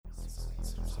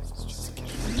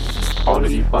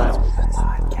Oddity Files.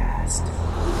 Podcast.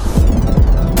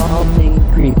 All things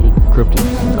creepy, Cryptic.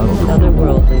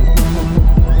 otherworldly.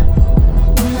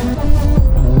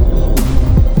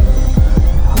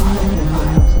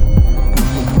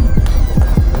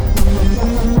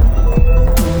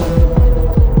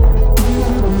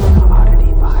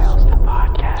 Oddity Files, the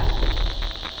podcast.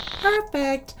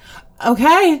 Perfect.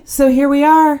 Okay, so here we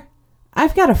are.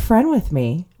 I've got a friend with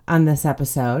me on this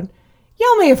episode.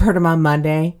 Y'all may have heard him on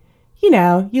Monday. You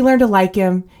know, you learn to like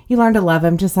him. You learn to love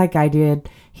him just like I did.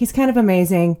 He's kind of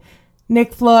amazing.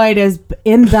 Nick Floyd is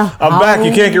in the I'm back.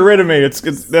 You can't get rid of me. It's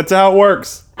that's how it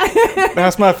works.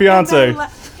 That's my fiance.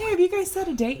 Hey, have you guys set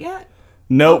a date yet?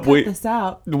 Nope, Cut this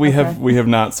out. we Okay. have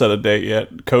not set a date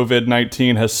yet.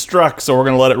 COVID-19 has struck, so we're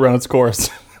gonna let it run its course.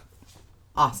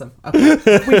 Awesome. Okay.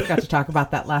 We forgot to talk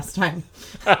about that last time.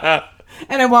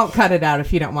 And I won't cut it out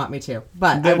if you don't want me to,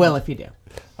 but I will if you do.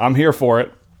 I'm here for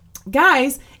it.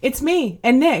 Guys, it's me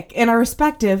and Nick in our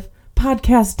respective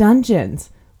podcast dungeons.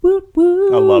 Woot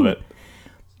woot. I love it.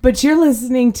 But you're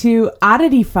listening to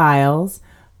Oddity Files,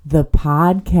 the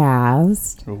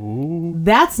podcast. Ooh.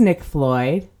 That's Nick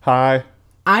Floyd. Hi.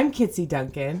 I'm Kitsy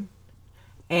Duncan.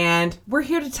 And we're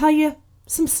here to tell you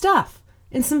some stuff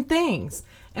and some things.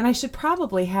 And I should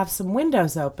probably have some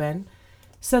windows open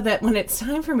so that when it's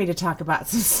time for me to talk about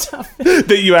some stuff,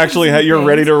 That you actually you're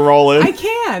ready to roll in. I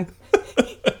can.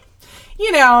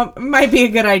 You know, might be a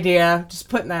good idea. Just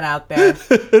putting that out there.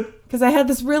 Because I had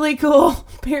this really cool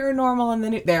paranormal in the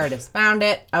new... There it is. Found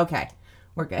it. Okay.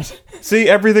 We're good. See,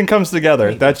 everything comes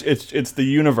together. That's it's the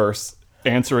universe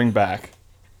answering back.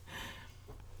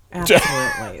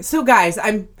 Absolutely. So, guys,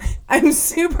 I'm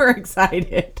super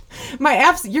excited. My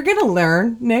apps... You're going to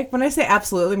learn, Nick. When I say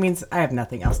absolutely, means I have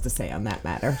nothing else to say on that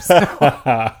matter.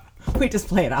 So we just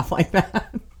play it off like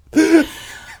that.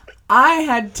 I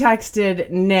had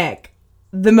texted Nick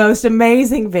the most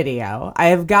amazing video I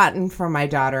have gotten from my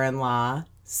daughter-in-law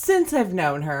since I've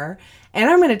known her. And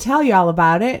I'm going to tell you all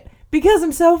about it because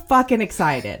I'm so fucking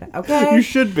excited. Okay? You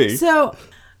should be. So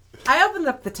I opened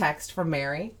up the text from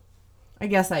Mary. I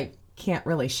guess I can't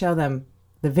really show them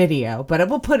the video, but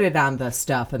we'll put it on the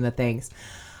stuff and the things.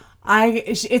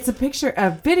 It's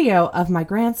a video of my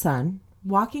grandson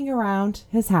walking around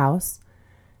his house.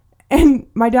 And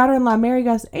my daughter-in-law, Mary,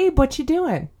 goes, "Abe, what you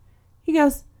doing?" He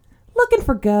goes, "Looking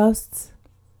for ghosts."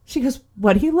 She goes,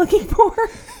 "What are you looking for?"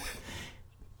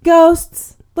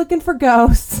 "Ghosts. Looking for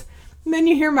ghosts." And then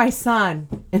you hear my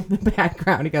son in the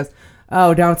background. He goes,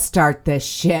 "Oh, don't start this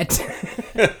shit."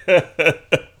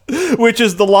 Which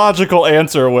is the logical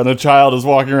answer when a child is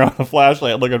walking around with a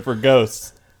flashlight looking for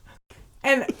ghosts.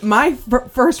 And my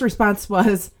first response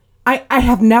was, I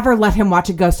have never let him watch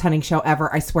a ghost hunting show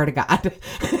ever. I swear to God.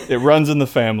 It runs in the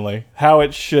family. How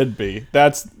it should be.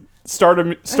 That's start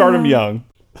him young.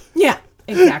 Yeah,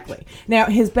 exactly. Now,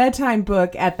 his bedtime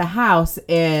book at the house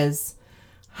is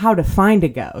How to Find a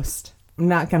Ghost. I'm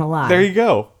not going to lie. There you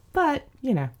go. But,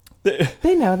 you know,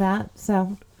 they know that,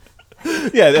 so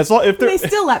Yeah, that's all. If they they're,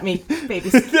 still let me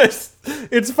babysit.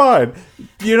 it's fine.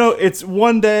 You know, it's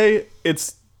one day.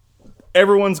 It's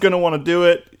everyone's gonna want to do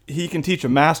it. He can teach a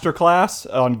master class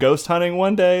on ghost hunting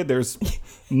one day. There's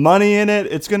money in it.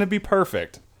 It's gonna be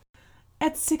perfect.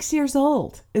 At 6 years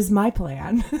old is my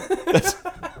plan.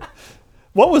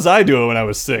 What was I doing when I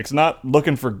was 6? Not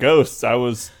looking for ghosts. I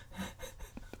was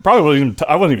probably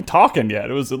I wasn't even talking yet.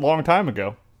 It was a long time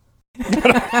ago.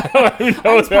 I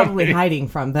was probably hiding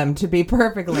from them, to be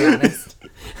perfectly honest.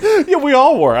 Yeah, we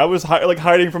all were. I was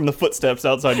hiding from the footsteps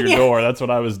outside your door. That's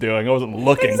what I was doing. I wasn't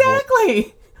looking.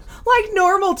 Exactly. Like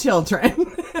normal children.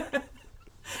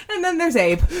 And then there's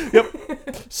Abe. Yep.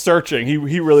 Searching.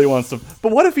 He really wants to.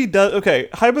 But what if he does? Okay,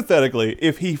 hypothetically,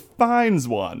 if he finds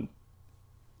one,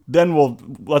 then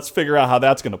let's figure out how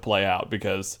that's going to play out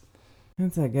because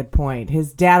That's a good point.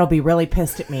 His dad will be really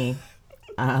pissed at me.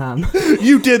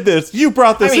 you did this. You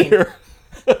brought this here.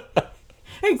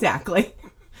 Exactly.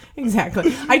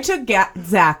 I took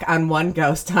Zach on one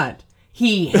ghost hunt.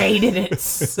 He hated it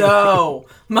so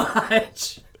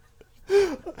much.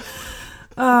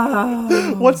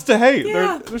 What's to hate?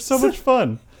 Yeah. They're so much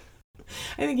fun.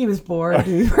 I think he was bored,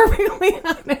 to be perfectly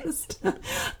honest. A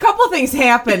couple things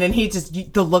happened, and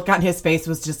the look on his face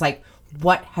was just like,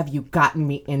 "What have you gotten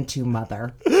me into,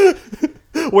 mother?"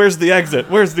 Where's the exit?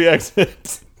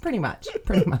 Pretty much.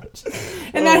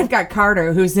 And then I've got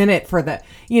Carter, who's in it for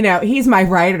he's my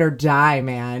ride or die,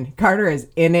 man. Carter is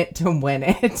in it to win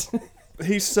it.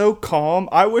 He's so calm.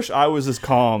 I wish I was as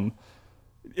calm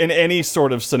in any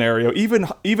sort of scenario,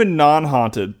 even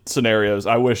non-haunted scenarios.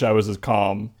 I wish I was as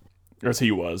calm as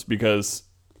he was because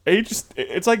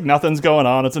it's like nothing's going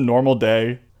on. It's a normal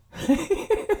day.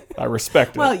 I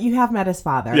respect Well, it. you have met his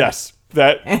father. Yes,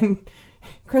 that And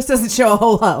Chris doesn't show a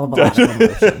whole hell of a lot of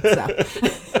emotion.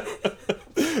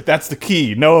 So. that's the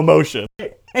key. No emotion.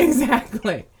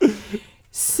 Exactly.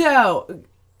 So,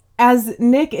 as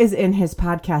Nick is in his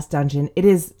podcast dungeon, it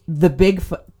is the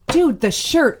Bigfoot. Dude, the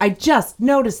shirt. I just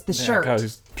noticed the shirt. God,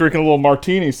 he's drinking a little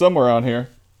martini somewhere on here.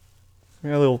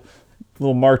 Yeah, a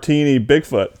little martini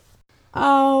Bigfoot.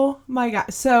 Oh my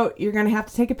God. So, you're going to have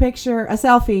to take a picture, a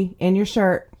selfie in your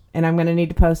shirt, and I'm going to need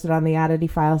to post it on the Oddity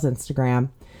Files Instagram.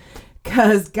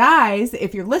 Because, guys,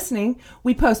 if you're listening,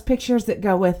 we post pictures that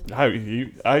go with I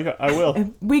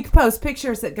will. We post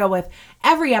pictures that go with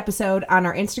every episode on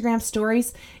our Instagram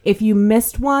stories. If you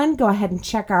missed one, go ahead and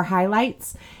check our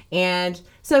highlights. And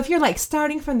so if you're like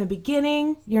starting from the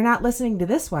beginning, you're not listening to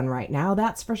this one right now,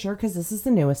 that's for sure, because this is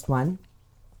the newest one.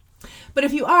 But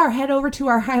if you are, head over to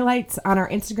our highlights on our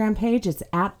Instagram page. It's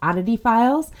at Oddity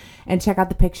Files, and check out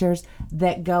the pictures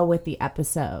that go with the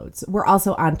episodes. We're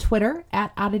also on Twitter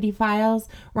at Oddity Files.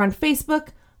 We're on Facebook,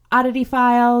 Oddity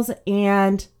Files,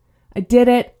 and I did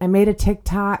it. I made a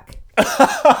TikTok.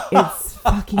 It's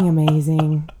fucking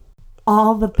amazing.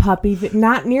 All the puppy,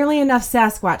 not nearly enough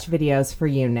Sasquatch videos for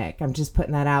you, Nick. I'm just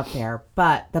putting that out there.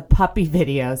 But the puppy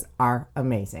videos are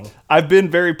amazing. I've been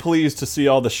very pleased to see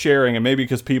all the sharing, and maybe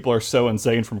because people are so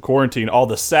insane from quarantine, all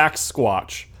the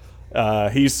Sasquatch.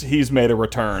 He's made a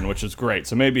return, which is great.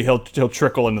 So maybe he'll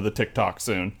trickle into the TikTok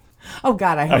soon. Oh,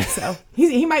 God, I hope so.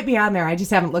 He might be on there. I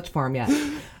just haven't looked for him yet.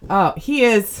 Oh, he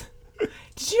is.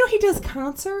 Did you know he does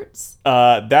concerts?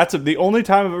 That's the only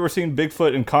time I've ever seen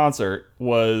Bigfoot in concert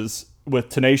was with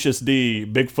Tenacious D.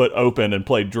 Bigfoot opened and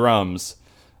played drums,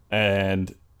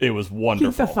 and it was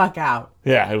wonderful. Keep the fuck out.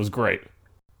 Yeah, it was great.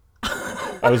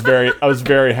 I was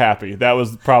very happy. That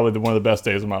was probably one of the best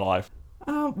days of my life.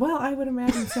 Well, I would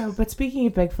imagine so. But speaking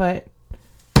of Bigfoot,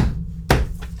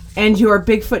 and your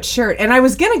Bigfoot shirt, and I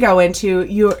was gonna go into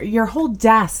your whole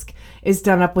desk is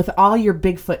done up with all your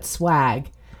Bigfoot swag,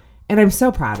 and I'm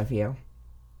so proud of you.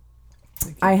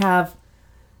 I have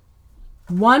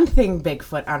one thing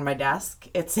Bigfoot on my desk.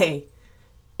 It's a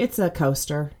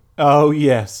coaster. Oh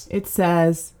yes. It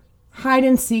says Hide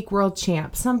and Seek World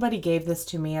Champ. Somebody gave this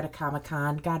to me at a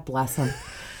Comic-Con. God bless them.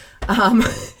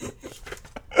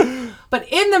 But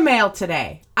in the mail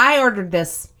today, I ordered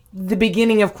this the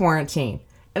beginning of quarantine,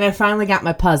 and I finally got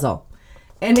my puzzle.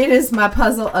 And it is my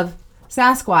puzzle of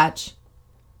Sasquatch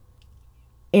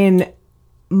in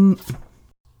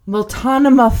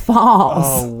Multnomah Falls.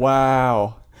 Oh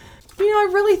wow. You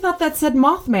know, I really thought that said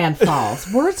Mothman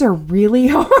Falls. Words are really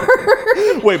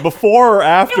hard. Wait, before or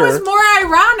after? It was more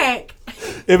ironic.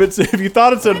 If you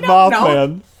thought it said I don't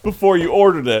Mothman before you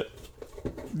ordered it,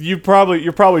 you're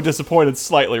probably disappointed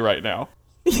slightly right now.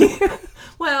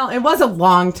 Well, it was a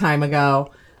long time ago.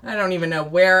 I don't even know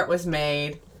where it was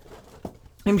made.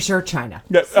 I'm sure China.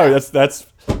 Yeah, that's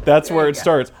where you it go.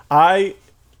 starts. I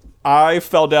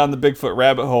fell down the Bigfoot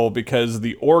rabbit hole because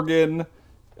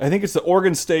I think it's the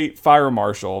Oregon State Fire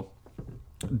Marshal.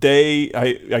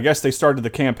 I guess they started the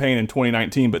campaign in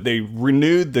 2019, but they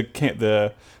renewed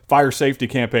the fire safety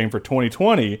campaign for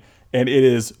 2020, and it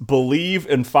is Believe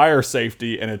in Fire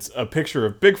Safety, and it's a picture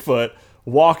of Bigfoot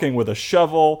walking with a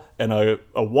shovel and a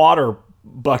water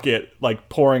bucket, like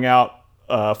pouring out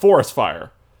forest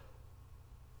fire.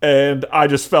 And I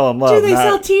just fell in love. Do they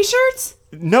sell t-shirts?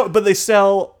 No, but they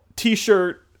sell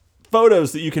t-shirt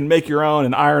photos that you can make your own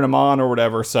and iron them on or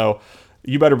whatever. So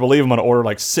you better believe I'm going to order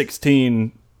like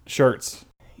 16 shirts.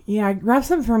 Yeah, grab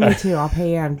some for me too. I'll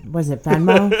pay you on, was it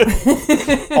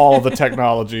Venmo? All the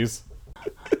technologies.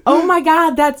 Oh my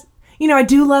God, I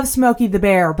do love Smokey the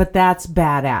Bear, but that's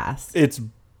badass. It's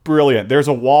brilliant. There's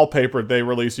a wallpaper they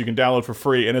release you can download for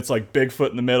free, and it's like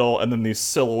Bigfoot in the middle and then these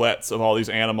silhouettes of all these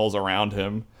animals around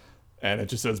him. And it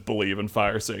just says Believe in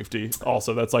Fire Safety.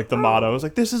 Also, that's like the motto. It's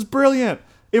like, this is brilliant.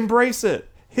 Embrace it.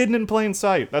 Hidden in plain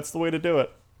sight. That's the way to do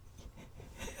it.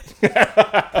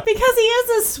 Because he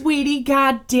is a sweetie,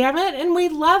 god damn it, and we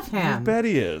love him. I bet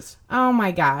he is. Oh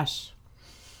my gosh.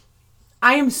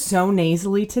 I am so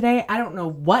nasally today. I don't know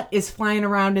what is flying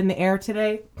around in the air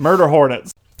today. Murder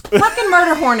hornets. Fucking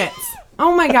murder hornets.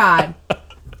 Oh my God.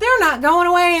 They're not going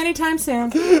away anytime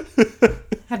soon.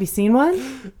 Have you seen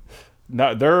one?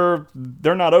 No,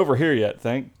 they're not over here yet.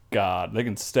 Thank God. They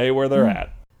can stay where they're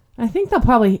at. I think they'll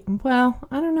probably, well,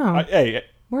 I don't know. Hey,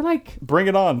 We're like bring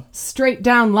it on. straight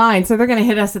down line, so they're going to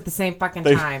hit us at the same fucking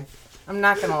time. I'm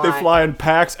not going to lie. They fly in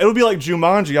packs. It'll be like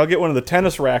Jumanji. I'll get one of the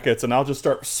tennis rackets and I'll just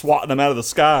start swatting them out of the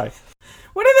sky.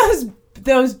 What are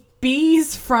those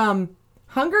bees from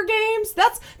Hunger Games?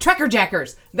 That's Trekker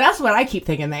Jackers. That's what I keep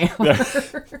thinking they are.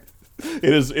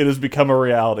 It has become a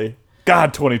reality.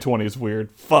 God, 2020 is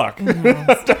weird. Fuck.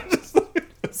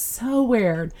 So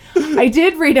weird. I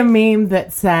did read a meme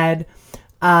that said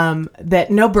that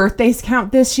no birthdays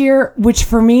count this year, which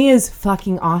for me is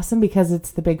fucking awesome because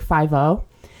it's the big 50.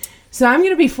 So I'm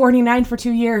going to be 49 for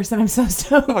 2 years, and I'm so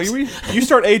stoked. Oh, you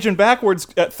start aging backwards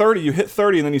at 30. You hit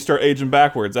 30, and then you start aging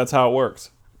backwards. That's how it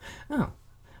works. Oh.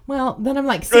 Well, then I'm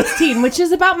like 16, which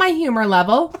is about my humor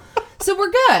level. So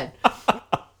we're good.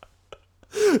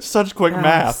 Such quick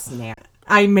math. Snap.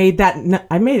 I made that.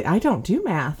 I don't do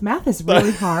math. Math is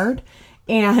really hard.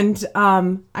 And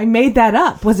I made that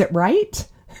up. Was it right?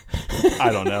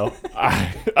 I don't know.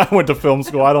 I went to film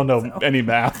school. I don't know any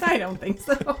math. I don't think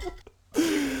so.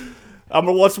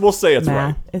 We'll say it's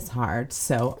Math right. is hard.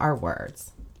 So are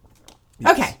words.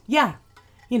 Yes. Okay. Yeah.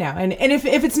 You know, and if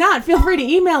it's not, feel free to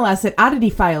email us at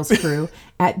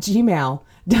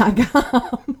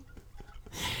oddityfilescrew@gmail.com.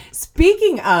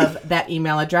 Speaking of that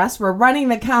email address, we're running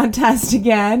the contest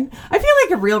again. I feel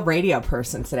like a real radio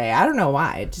person today. I don't know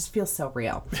why. It just feels so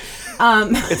real.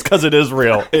 It's because it is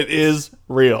real. It is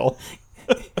real.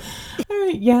 All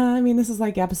right, yeah, I mean, this is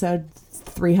like episode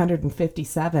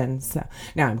 357. So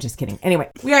no, I'm just kidding. Anyway,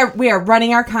 we are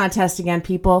running our contest again,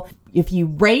 people. If you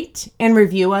rate and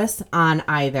review us on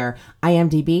either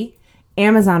IMDb,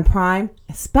 Amazon Prime,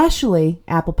 especially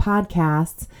Apple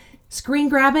Podcasts, screen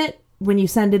grab it when you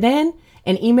send it in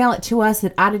and email it to us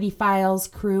at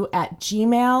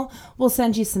oddityfilescrew@gmail. We'll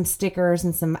send you some stickers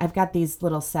and I've got these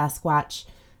little Sasquatch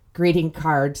greeting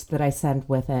cards that I send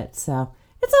with it. So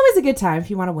it's always a good time if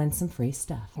you want to win some free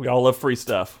stuff. We all love free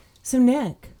stuff. So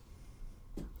Nick,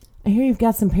 I hear you've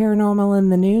got some paranormal in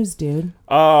the news, dude.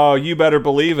 Oh, you better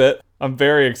believe it. I'm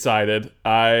very excited. Sweet.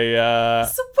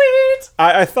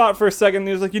 I thought for a second,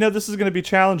 he was like, this is going to be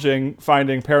challenging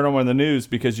finding paranormal in the news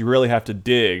because you really have to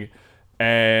dig.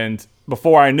 And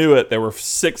before I knew it, there were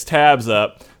 6 tabs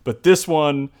up. But this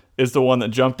one is the one that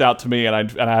jumped out to me, and I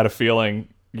had a feeling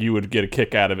you would get a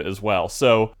kick out of it as well.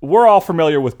 So we're all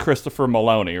familiar with Christopher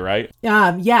Meloni, right?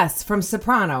 Yes, from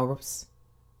Sopranos.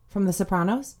 From The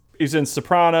Sopranos? He's in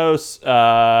Sopranos.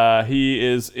 He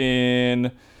is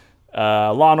in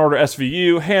Law & Order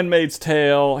SVU, Handmaid's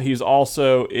Tale. He's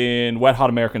also in Wet Hot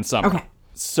American Summer. Okay.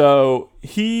 So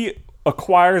he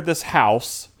acquired this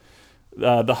house,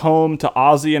 the home to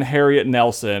Ozzie and Harriet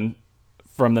Nelson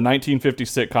from the 1950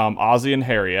 sitcom Ozzie and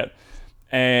Harriet,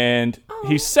 and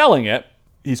he's selling it.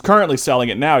 He's currently selling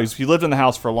it now. He lived in the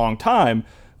house for a long time,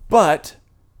 but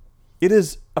it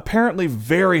is apparently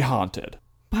very haunted.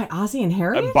 By Ozzie and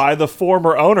Harriet? By the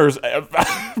former owners.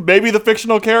 Maybe the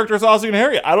fictional characters Ozzie and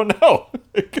Harriet. I don't know.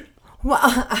 Well,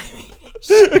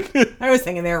 I was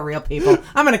thinking they were real people.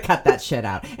 I'm going to cut that shit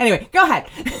out. Anyway, go ahead.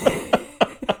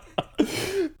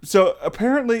 So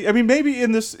apparently, maybe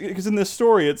because in this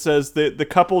story it says that the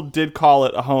couple did call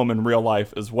it a home in real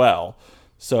life as well.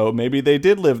 So maybe they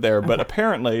did live there, but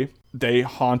apparently they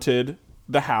haunted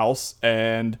the house,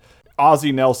 and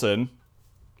Ozzie Nelson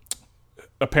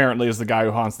apparently is the guy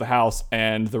who haunts the house,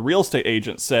 and the real estate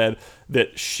agent said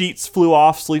that sheets flew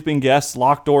off sleeping guests,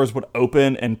 locked doors would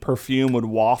open, and perfume would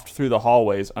waft through the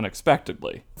hallways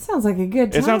unexpectedly. Sounds like a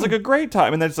good time. It sounds like a great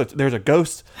time. And there's a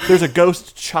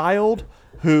ghost child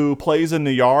who plays in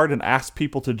the yard and asks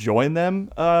people to join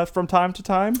them from time to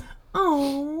time.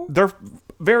 Oh. They're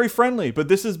very friendly, but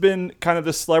this has been kind of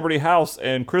this celebrity house,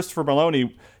 and Christopher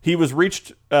Meloni, they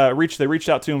reached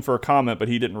out to him for a comment, but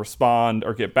he didn't respond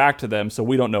or get back to them, so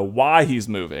we don't know why he's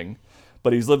moving,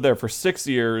 but he's lived there for 6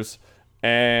 years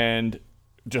and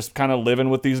just kind of living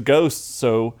with these ghosts.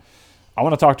 So I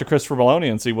want to talk to Christopher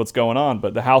Meloni and see what's going on,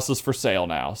 but the house is for sale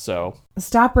now. So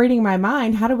stop reading my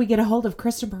mind. How do we get a hold of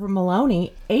Christopher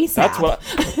Meloni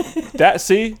ASAP? That's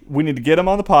we need to get him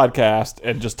on the podcast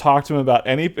and just talk to him about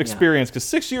any experience, because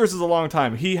 6 years is a long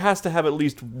time. He has to have at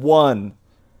least one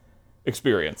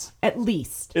experience. At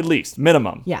least,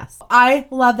 minimum. Yes. I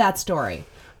love that story.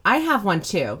 I have one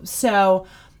too. So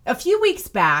a few weeks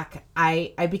back,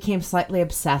 I became slightly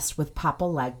obsessed with Papa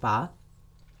Legba.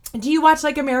 Do you watch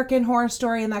like American Horror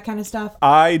Story and that kind of stuff?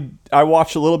 I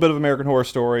watched a little bit of American Horror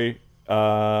Story.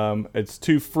 It's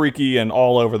too freaky and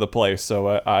all over the place,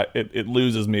 so it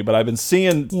loses me. But I've been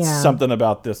seeing something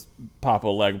about this Papa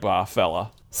Legba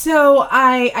fella. So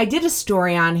I did a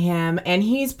story on him, and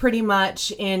he's pretty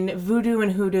much in voodoo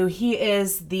and hoodoo. He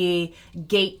is the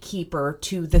gatekeeper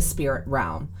to the spirit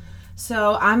realm.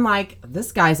 So I'm like,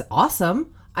 this guy's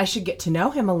awesome. I should get to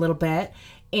know him a little bit.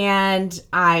 And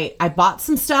I bought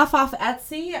some stuff off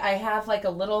Etsy. I have like a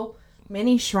little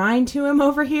mini shrine to him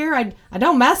over here. I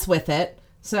don't mess with it.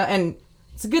 So, and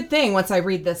it's a good thing once I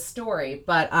read this story.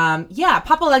 But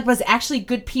Papa Legba's actually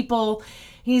good people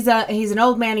He's an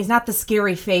old man. He's not the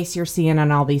scary face you're seeing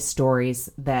on all these stories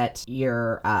that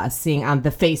you're seeing on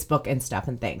the Facebook and stuff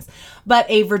and things. But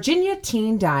a Virginia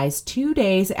teen dies 2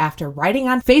 days after writing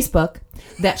on Facebook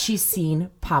that she's seen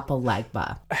Papa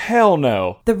Legba. Hell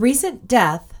no. The recent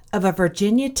death of a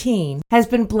Virginia teen has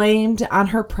been blamed on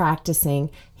her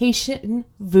practicing Haitian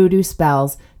voodoo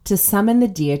spells to summon the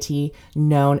deity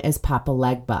known as Papa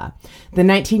Legba. The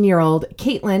 19-year-old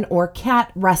Caitlin, or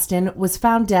Kat Rustin, was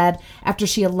found dead after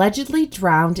she allegedly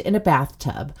drowned in a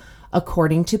bathtub,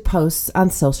 according to posts on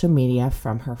social media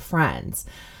from her friends.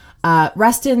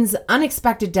 Rustin's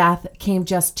unexpected death came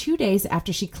just 2 days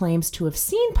after she claims to have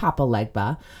seen Papa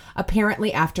Legba.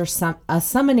 Apparently, after a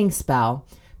summoning spell,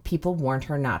 people warned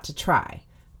her not to try.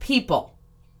 People,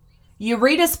 you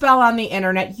read a spell on the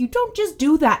internet, you don't just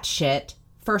do that shit.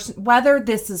 First, whether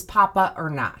this is Papa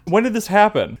or not. When did this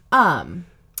happen?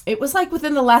 It was like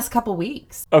within the last couple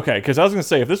weeks. Okay, because I was going to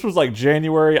say, if this was like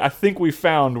January, I think we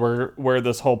found where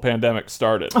this whole pandemic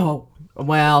started. Oh,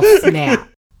 well, snap.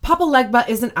 Papa Legba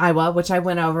is an Iowa, which I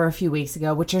went over a few weeks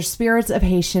ago, which are spirits of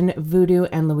Haitian voodoo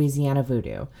and Louisiana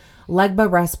voodoo.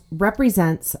 Legba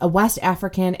represents a West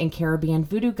African and Caribbean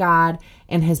voodoo god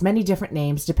and has many different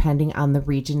names depending on the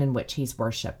region in which he's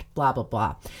worshipped. Blah, blah,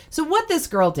 blah. So what this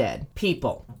girl did,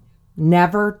 people,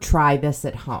 never try this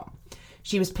at home.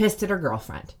 She was pissed at her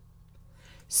girlfriend.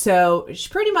 So she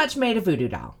pretty much made a voodoo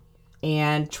doll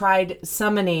and tried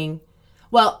summoning.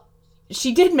 Well,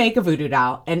 she did make a voodoo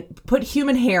doll and put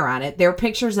human hair on it. There are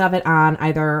pictures of it on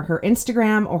either her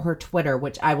Instagram or her Twitter,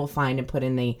 which I will find and put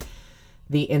in the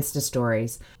Insta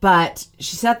stories. But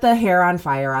she set the hair on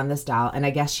fire on this doll, and I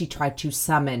guess she tried to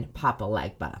summon Papa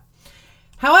Legba.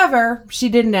 However, she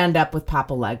didn't end up with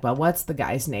Papa Legba. What's the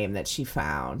guy's name that she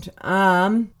found?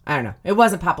 I don't know. It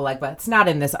wasn't Papa Legba. It's not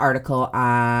in this article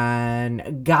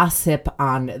on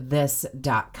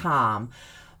gossiponthis.com.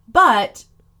 But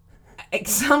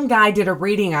some guy did a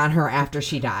reading on her after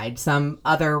she died. Some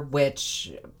other witch,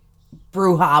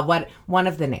 Bruja, one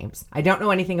of the names. I don't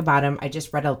know anything about him. I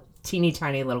just read a teeny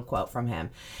tiny little quote from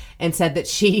him and said that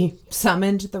she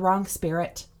summoned the wrong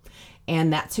spirit,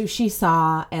 and that's who she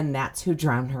saw, and that's who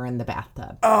drowned her in the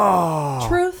bathtub. Oh.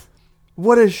 Truth?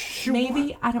 What a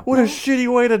Maybe, I don't What know. a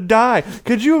shitty way to die.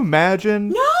 Could you imagine?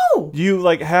 No! You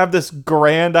like have this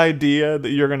grand idea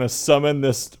that you're going to summon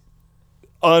this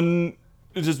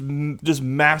just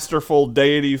masterful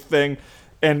deity thing,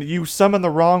 and you summon the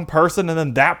wrong person, and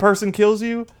then that person kills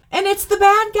you? And it's the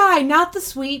bad guy, not the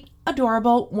sweet,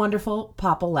 adorable, wonderful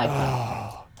Papa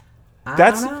Legba.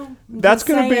 That's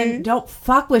going to be... Don't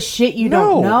fuck with shit you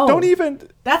don't know. Don't even...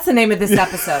 That's the name of this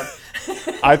episode.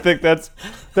 I think that's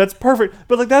perfect.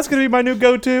 But like that's going to be my new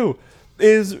go-to,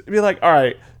 is be like, all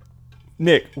right,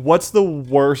 Nick, what's the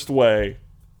worst way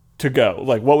to go?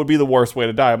 Like, what would be the worst way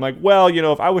to die? I'm like, well,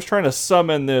 if I was trying to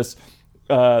summon this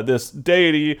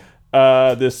deity,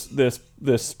 this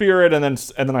spirit, and then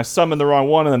I summoned the wrong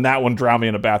one, and then that one drowned me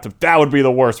in a bathtub. That would be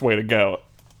the worst way to go.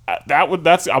 I'm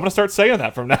gonna start saying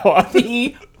that from now on.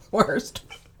 The worst.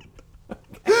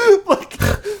 Like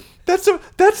that's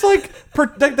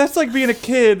like being a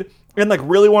kid and like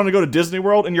really wanting to go to Disney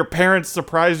World, and your parents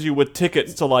surprise you with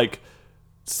tickets to like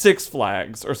Six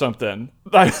Flags or something.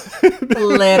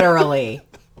 Literally.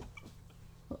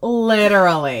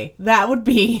 That would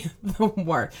be the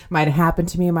worst. Might have happened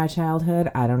to me in my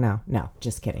childhood. I don't know. No,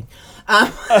 just kidding.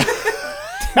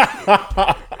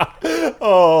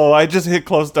 Oh, I just hit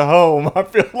close to home. I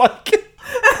feel like.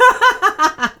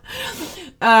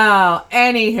 Oh,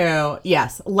 anywho,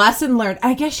 yes. Lesson learned.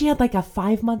 I guess she had like a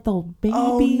 5-month-old baby.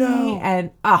 Oh, no.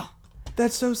 And,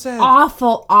 That's so sad.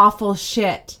 awful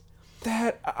shit.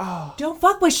 Don't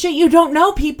fuck with shit you don't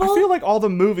know, people. I feel like all the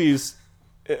movies,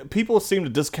 people seem to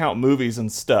discount movies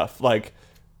and stuff. Like,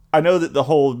 I know that the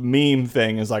whole meme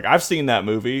thing is like, I've seen that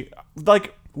movie.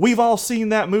 Like, we've all seen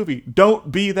that movie.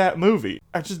 Don't be that movie.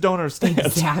 I just don't understand.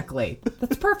 Exactly.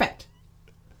 That's perfect.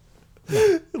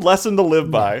 Lesson to live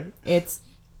by. It's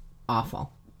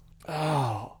awful.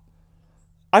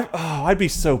 I'd be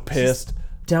so pissed.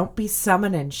 Don't be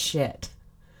summoning shit.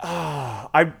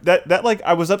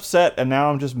 I was upset, and now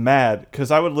I'm just mad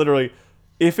because I would literally,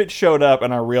 if it showed up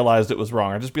and I realized it was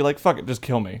wrong, I'd just be like, "Fuck it, just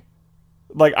kill me."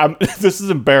 Like this is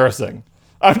embarrassing.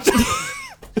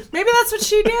 Maybe that's what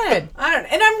she did.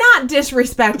 And I'm not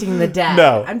disrespecting the dead.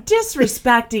 No. I'm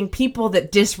disrespecting people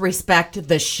that disrespect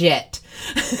the shit.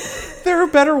 There are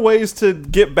better ways to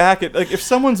get back at, like, if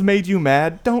someone's made you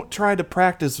mad, don't try to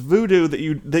practice voodoo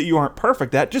that you aren't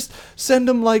perfect at. Just send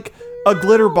them like a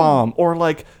glitter bomb or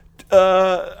like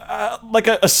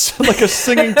a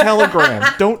singing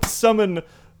telegram. Don't summon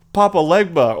Papa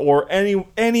Legba or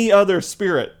any other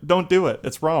spirit. Don't do it.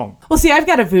 It's wrong. Well, see, I've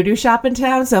got a voodoo shop in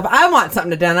town, so if I want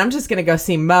something done, I'm just going to go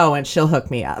see Mo and she'll hook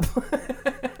me up.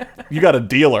 You got a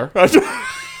dealer.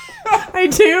 I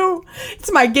do.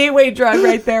 It's my gateway drug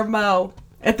right there, Mo,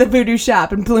 at the voodoo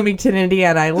shop in Bloomington,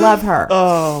 Indiana. I love her.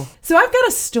 Oh. So I've got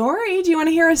a story. Do you want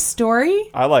to hear a story?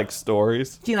 I like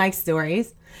stories. Do you like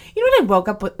stories? You know what? I woke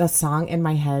up with a song in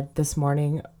my head this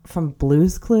morning from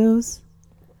Blue's Clues.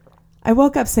 I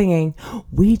woke up singing,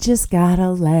 "We just got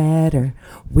a letter.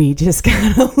 We just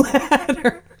got a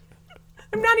letter."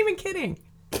 I'm not even kidding.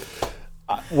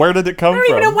 Where did it come from? I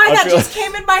don't even know why that just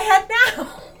came in my head now.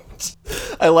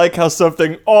 I like how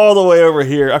something all the way over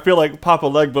here, I feel like Papa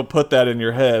Legba put that in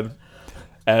your head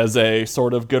as a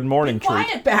sort of good morning treat.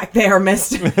 Quiet back there,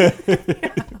 mister.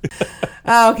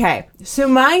 Okay, so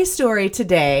my story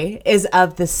today is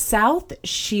of the South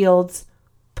Shields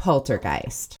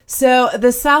poltergeist. So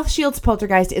the South Shields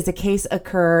poltergeist is a case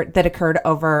that occurred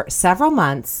over several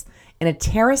months in a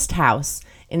terraced house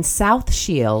in South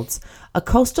Shields, a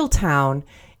coastal town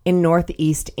in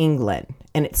northeast England.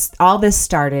 And all this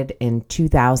started in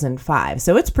 2005,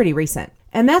 so it's pretty recent.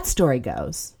 And that story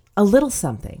goes a little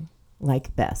something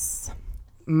like this.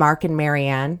 Mark and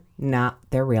Marianne, not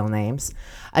their real names,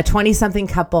 a 20-something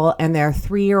couple and their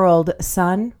 3-year-old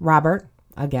son, Robert,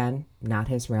 again, not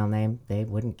his real name. They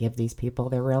wouldn't give these people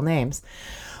their real names.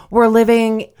 Were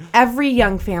living every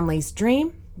young family's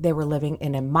dream. They were living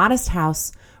in a modest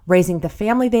house, raising the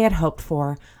family they had hoped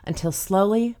for, until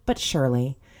slowly but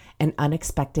surely, an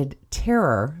unexpected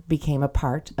terror became a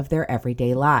part of their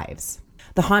everyday lives.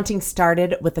 The haunting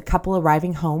started with the couple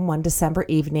arriving home one December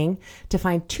evening to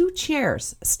find 2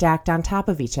 chairs stacked on top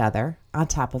of each other on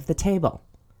top of the table.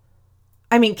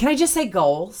 I mean, can I just say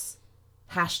goals?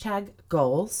 Hashtag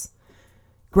goals.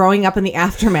 Growing up in the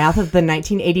aftermath of the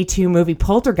 1982 movie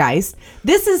Poltergeist,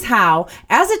 this is how,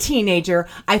 as a teenager,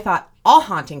 I thought all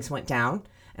hauntings went down.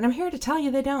 And I'm here to tell you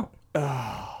they don't.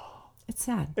 It's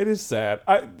sad. It is sad.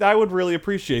 I would really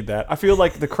appreciate that. I feel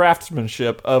like the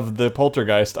craftsmanship of the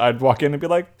poltergeist, I'd walk in and be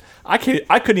like, I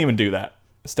couldn't even do that.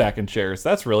 Stacking chairs.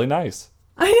 That's really nice.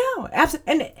 I know.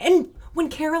 Absolutely. And when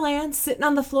Carol Ann's sitting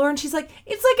on the floor and she's like,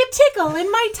 it's like a tickle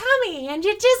in my tummy and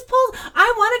you just pull,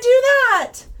 I want to do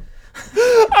that.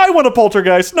 I want a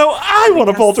poltergeist. No, I want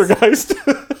a poltergeist.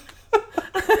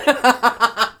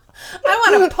 I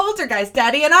want a poltergeist,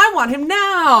 Daddy, and I want him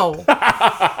now.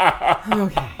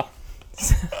 Okay.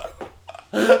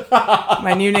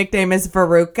 My new nickname is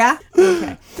Veruca.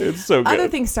 Okay. It's so good. Other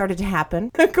things started to happen,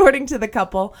 according to the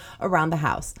couple, around the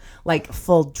house. Like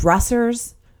full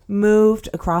dressers moved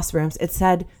across rooms. It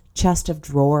said chest of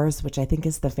drawers, which I think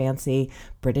is the fancy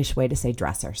British way to say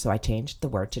dresser. So I changed the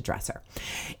word to dresser.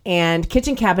 And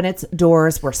kitchen cabinets,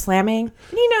 doors were slamming.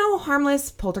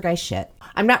 Harmless poltergeist shit.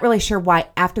 I'm not really sure why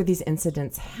after these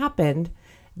incidents happened,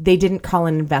 they didn't call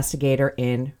an investigator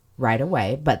in right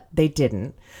away, but they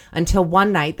didn't. Until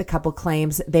one night, the couple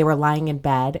claims they were lying in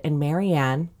bed and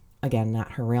Marianne, again,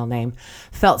 not her real name,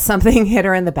 felt something hit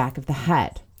her in the back of the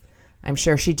head. I'm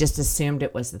sure she just assumed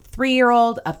it was the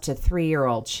 3-year-old up to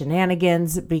 3-year-old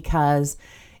shenanigans because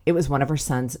it was one of her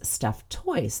son's stuffed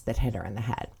toys that hit her in the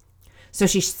head. So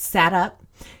she sat up,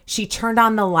 she turned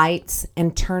on the lights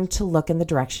and turned to look in the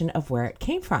direction of where it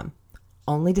came from,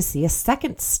 only to see a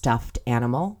second stuffed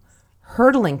animal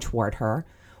hurtling toward her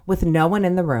with no one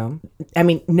in the room. I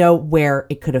mean, know where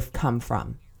it could have come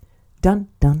from. Dun,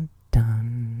 dun,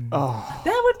 dun. Oh.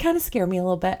 That would kind of scare me a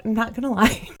little bit. I'm not going to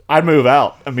lie. I'd move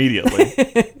out immediately.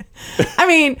 I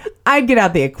mean, I'd get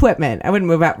out the equipment. I wouldn't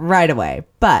move out right away,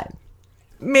 but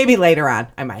maybe later on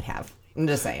I might have. I'm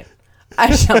just saying.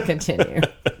 I shall continue.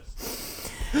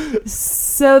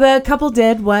 So the couple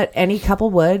did what any couple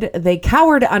would. They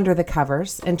cowered under the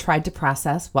covers and tried to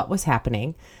process what was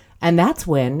happening. And that's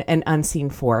when an unseen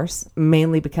force,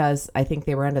 mainly because I think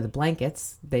they were under the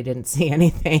blankets, they didn't see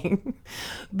anything,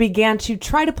 began to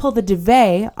try to pull the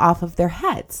duvet off of their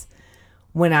heads.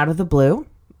 When out of the blue,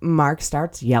 Mark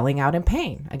starts yelling out in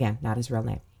pain. Again, not his real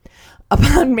name.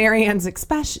 Upon Marianne's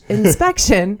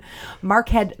inspection, Mark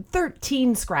had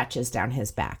 13 scratches down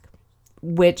his back,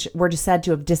 which were said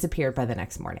to have disappeared by the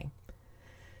next morning.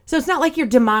 So it's not like you're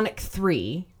demonic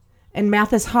 3, and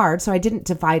math is hard, so I didn't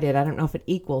divide it. I don't know if it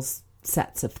equals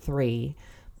sets of 3,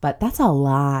 but that's a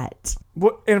lot.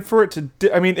 And for it to,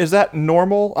 is that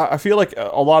normal? I feel like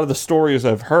a lot of the stories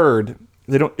I've heard,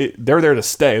 they're there to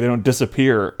stay. They don't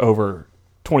disappear over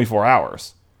 24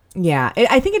 hours. Yeah,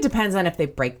 I think it depends on if they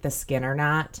break the skin or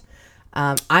not.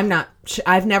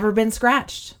 I've never been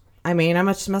scratched. I mean, I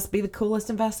must be the coolest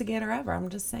investigator ever. I'm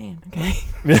just saying. Okay.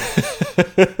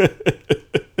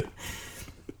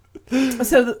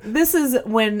 So this is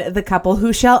when the couple,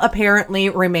 who shall apparently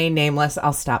remain nameless,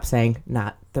 I'll stop saying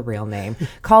not the real name,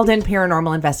 called in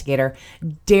paranormal investigator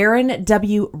Darren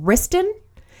W. Riston,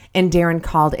 and Darren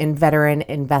called in veteran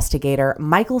investigator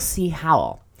Michael C.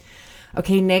 Howell.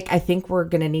 Okay, Nick, I think we're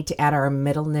going to need to add our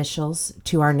middle initials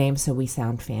to our name so we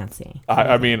sound fancy.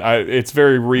 I mean, it's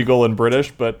very regal and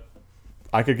British, but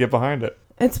I could get behind it.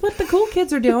 It's what the cool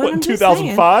kids are doing. What, I'm just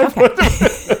saying. 2005?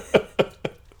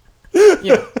 Okay.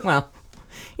 Yeah, well,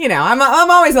 you know, I'm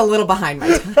always a little behind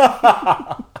my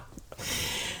time.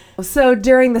 So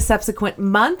during the subsequent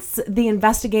months, the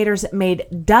investigators made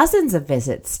dozens of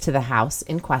visits to the house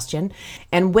in question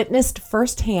and witnessed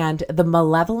firsthand the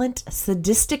malevolent,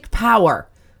 sadistic power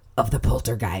of the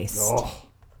poltergeist. Oh.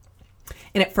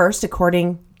 And at first,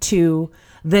 according to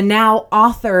the now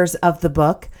authors of the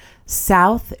book,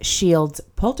 South Shields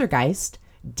Poltergeist,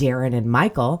 Darren and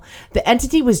Michael, the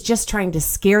entity was just trying to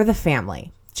scare the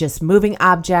family, just moving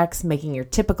objects, making your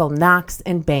typical knocks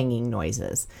and banging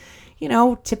noises. You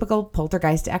know, typical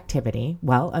poltergeist activity.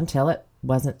 Well, until it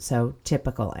wasn't so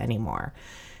typical anymore.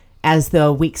 As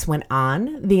the weeks went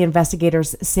on, the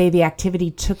investigators say the activity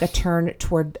took a turn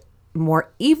toward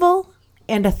more evil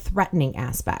and a threatening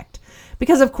aspect.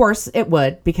 Because, of course, it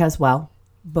would, because, well,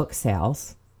 book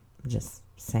sales, just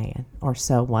saying, or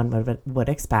so one would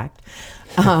expect.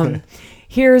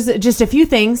 Here's just a few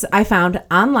things I found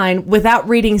online without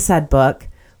reading said book,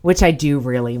 which I do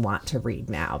really want to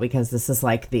read now, because this is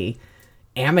like the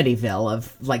Amityville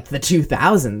of like the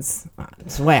 2000s.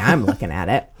 That's the way I'm looking at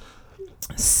it.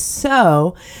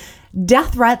 So,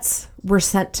 death threats were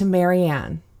sent to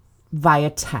Marianne via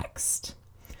text.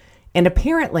 And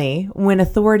apparently, when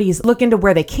authorities look into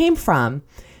where they came from,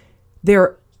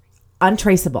 they're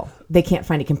untraceable. They can't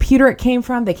find a computer it came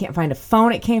from. They can't find a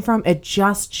phone it came from. It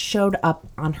just showed up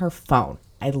on her phone.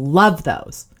 I love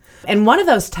those. And one of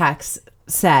those texts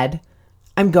said,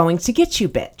 "I'm going to get you,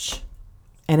 bitch."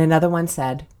 And another one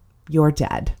said, "You're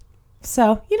dead."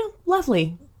 So, you know,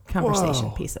 lovely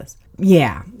conversation pieces.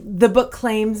 Yeah. The book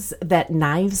claims that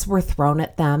knives were thrown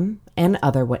at them and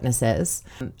other witnesses.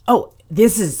 Oh,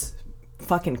 this is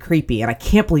fucking creepy, and I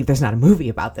can't believe there's not a movie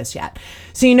about this yet.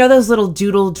 So you know those little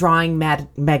doodle drawing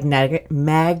magnetic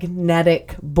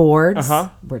boards? Uh-huh.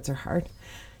 Words are hard.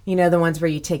 You know, the ones where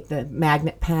you take the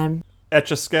magnet pen?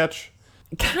 Etch-a-sketch?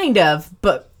 Kind of,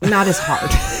 but not as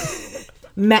hard.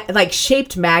 Like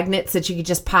shaped magnets that you could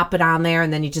just pop it on there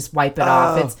and then you just wipe it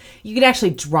off. You could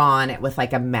actually draw on it with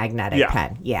like a magnetic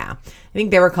pen. Yeah. I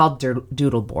think they were called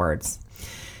doodle boards.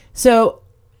 So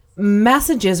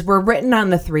messages were written on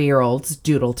the 3-year-old's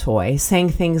doodle toy saying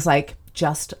things like,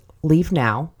 "Just leave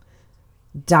now,"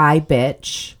 "Die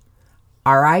bitch,"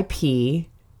 "RIP,"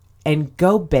 and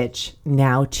 "Go bitch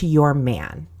now to your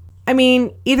man." I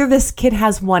mean, either this kid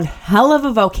has one hell of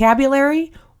a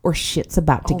vocabulary or shit's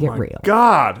about to get real.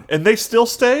 God. And they still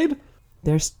stayed?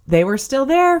 They were still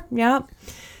there. Yep.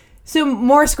 So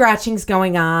more scratchings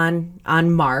going on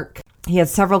Mark. He had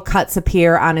several cuts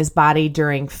appear on his body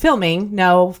during filming.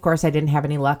 No, of course, I didn't have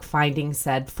any luck finding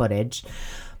said footage.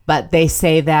 But they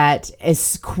say that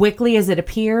as quickly as it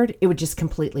appeared, it would just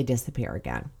completely disappear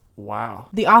again. Wow.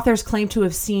 The authors claim to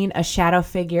have seen a shadow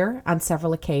figure on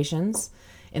several occasions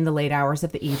in the late hours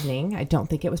of the evening. I don't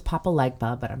think it was Papa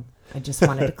Legba, but I just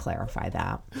wanted to clarify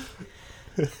that.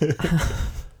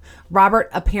 Robert,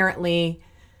 apparently,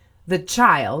 the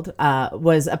child,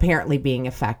 was apparently being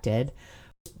affected.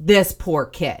 This poor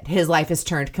kid, his life is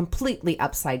turned completely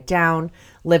upside down,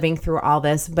 living through all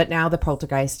this. But now the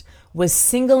poltergeist was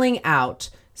singling out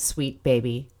sweet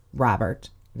baby Robert,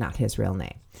 not his real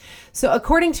name. So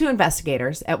according to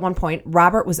investigators, at one point,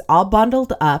 Robert was all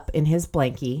bundled up in his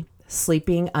blankie,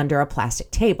 sleeping under a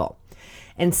plastic table.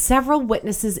 And several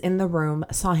witnesses in the room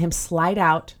saw him slide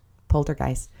out,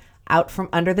 poltergeist, out from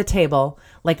under the table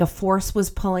like a force was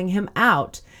pulling him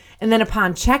out. And then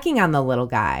upon checking on the little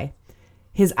guy,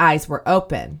 his eyes were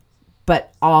open,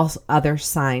 but all other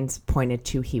signs pointed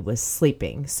to he was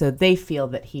sleeping. So they feel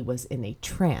that he was in a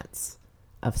trance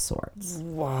of sorts.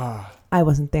 Wow. I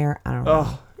wasn't there. I don't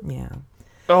know. Yeah.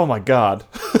 Oh my God.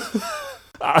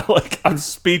 I'm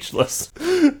speechless.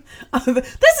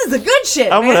 This is the good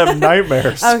shit, I'm man. going to have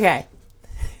nightmares. Okay.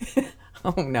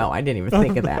 Oh, no. I didn't even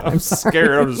think of that. I'm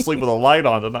scared. I'm just sleep with a light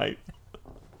on tonight.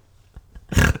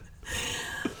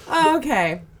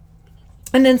 Okay.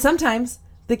 And then sometimes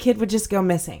the kid would just go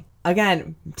missing.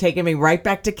 Again, taking me right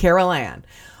back to Carol Ann.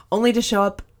 Only to show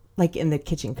up like in the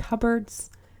kitchen cupboards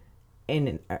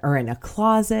or in a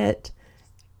closet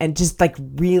and just like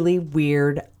really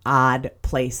weird, odd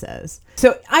places.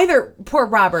 So either poor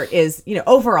Robert is,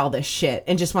 over all this shit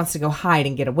and just wants to go hide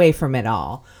and get away from it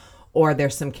all. or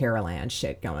there's some Carol Ann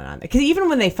shit going on. Because even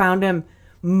when they found him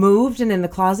moved and in the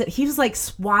closet, he was like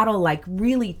swaddled, like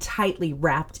really tightly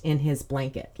wrapped in his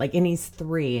blanket. Like, and he's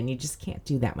 3, and you just can't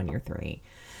do that when you're 3.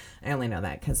 I only know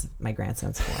that because my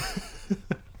grandson's 4.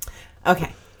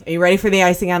 Okay. Are you ready for the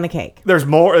icing on the cake? There's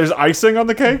more. There's icing on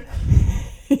the cake?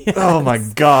 Yes. Oh, my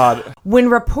God. When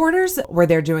reporters were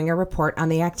there doing a report on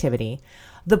the activity,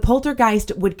 the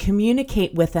poltergeist would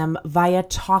communicate with them via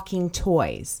talking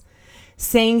toys,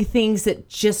 saying things that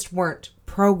just weren't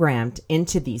programmed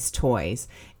into these toys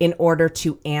in order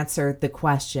to answer the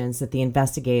questions that the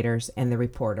investigators and the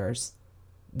reporters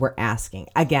were asking.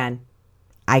 Again,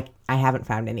 I haven't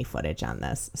found any footage on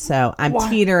this, so I'm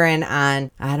teetering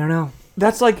on, I don't know.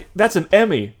 That's an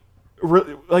Emmy.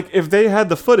 Like, if they had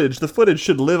the footage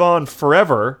should live on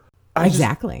forever.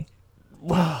 Exactly.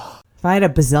 If I had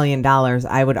 $1 bazillion,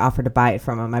 I would offer to buy it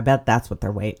from them. I bet that's what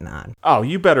they're waiting on. Oh,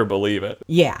 you better believe it.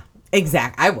 Yeah,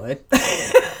 exactly. I would.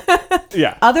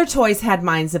 Yeah. Other toys had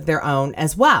minds of their own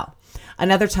as well.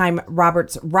 Another time,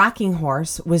 Robert's rocking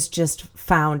horse was just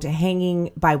found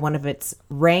hanging by one of its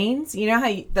reins. You know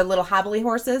how the little hobbly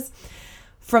horses?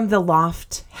 From the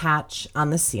loft hatch on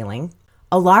the ceiling.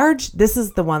 This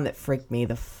is the one that freaked me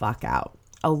the fuck out.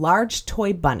 A large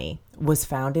toy bunny was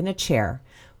found in a chair,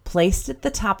 placed at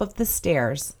the top of the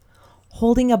stairs,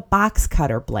 holding a box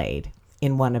cutter blade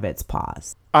in one of its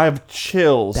paws. I have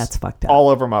chills. That's fucked up. All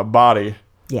over my body.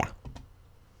 Yeah.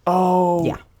 Oh.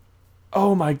 Yeah.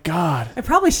 Oh my God. I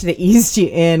probably should have eased you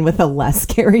in with a less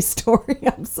scary story.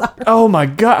 I'm sorry. Oh my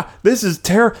God. This is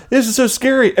This is so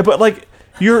scary. But like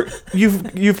you've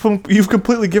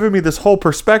completely given me this whole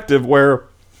perspective where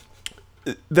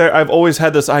I've always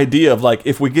had this idea of like,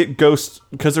 if we get ghosts,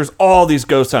 because there's all these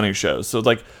ghost hunting shows. So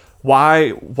like,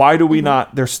 why do we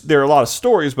not? There are a lot of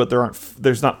stories, but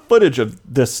there's not footage of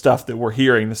this stuff that we're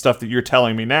hearing, the stuff that you're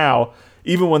telling me now,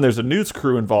 even when there's a news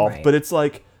crew involved. Right. But it's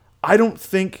like, I don't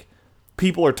think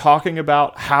people are talking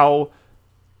about how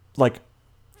like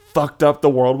fucked up the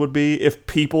world would be if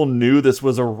people knew this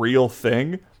was a real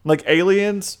thing. Like,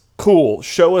 aliens, cool,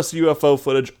 show us UFO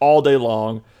footage all day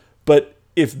long, but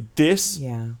if this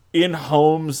in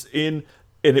homes and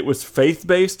it was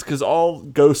faith-based, because all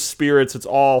ghost spirits, it's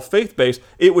all faith-based,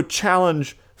 it would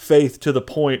challenge faith to the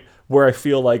point where I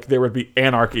feel like there would be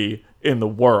anarchy in the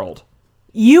world.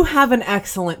 You have an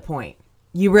excellent point.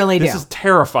 You really do. This is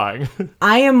terrifying.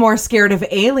 I am more scared of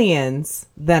aliens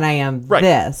than I am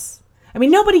this. I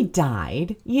mean, nobody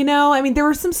died, you know? I mean, there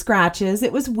were some scratches.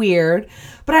 It was weird.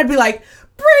 But I'd be like,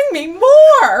 bring me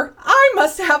more! I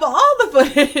must have all the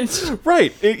footage.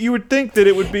 Right. You would think that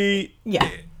it would be... Yeah.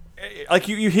 Like,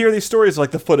 you hear these stories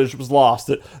like the footage was lost,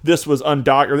 that this was or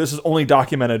this is only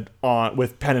documented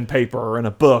with pen and paper or in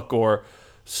a book, or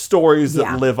stories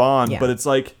that live on. Yeah. But it's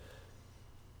like,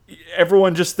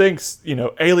 everyone just thinks,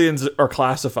 aliens are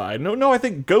classified. No, I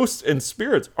think ghosts and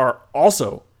spirits are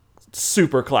also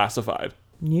super classified.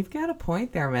 You've got a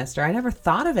point there, mister. I never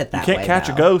thought of it that way. You can't catch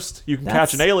a ghost. You can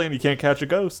catch an alien. You can't catch a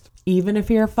ghost. Even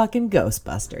if you're a fucking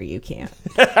Ghostbuster, you can't.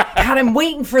 God, I'm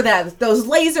waiting for those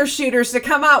laser shooters to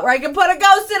come out where I can put a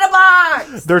ghost in a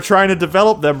box. They're trying to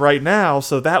develop them right now,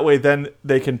 so that way then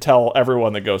they can tell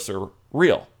everyone that ghosts are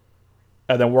real.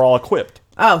 And then we're all equipped.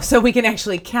 Oh, so we can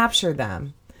actually capture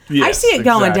them. Yes, I see it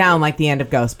going exactly. down like the end of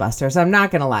Ghostbusters. I'm not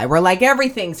going to lie. We're like,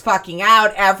 everything's fucking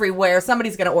out everywhere.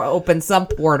 Somebody's going to open some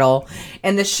portal,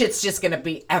 and the shit's just going to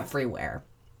be everywhere.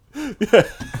 Okay.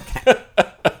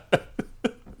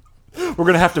 We're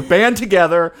going to have to band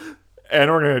together,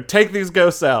 and we're going to take these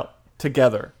ghosts out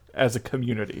together as a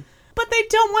community. But they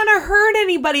don't want to hurt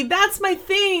anybody. That's my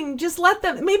thing. Just let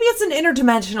them. Maybe it's an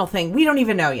interdimensional thing. We don't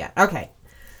even know yet. Okay.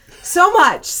 So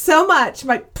much.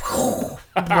 My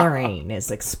brain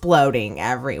is exploding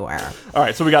everywhere. All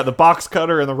right, so we got the box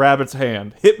cutter and the rabbit's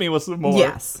hand. Hit me with some more.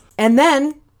 Yes. And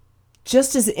then,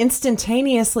 just as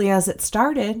instantaneously as it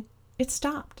started, it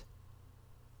stopped.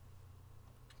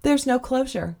 There's no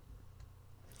closure.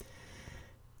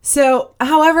 So,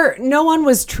 however, no one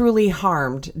was truly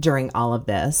harmed during all of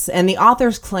this, and the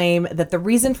authors claim that the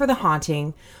reason for the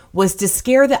haunting was to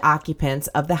scare the occupants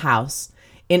of the house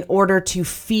in order to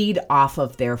feed off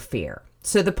of their fear.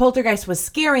 So the poltergeist was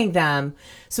scaring them,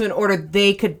 so in order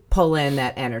they could pull in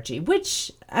that energy,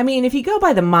 which, I mean, if you go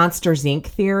by the Monsters, Inc.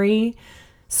 theory,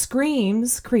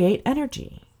 screams create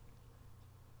energy.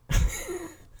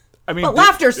 I mean, but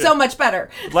laughter's so much better.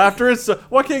 Laughter is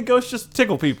why can't ghosts just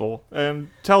tickle people and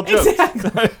tell jokes?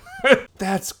 Exactly.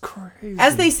 That's crazy.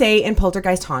 As they say in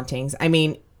poltergeist hauntings, I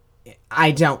mean,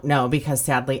 I don't know because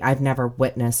sadly I've never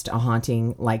witnessed a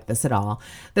haunting like this at all.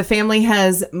 The family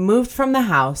has moved from the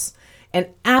house and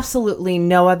absolutely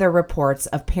no other reports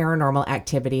of paranormal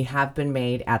activity have been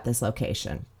made at this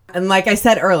location. And like I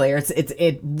said earlier, it's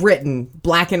written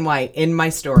black and white in my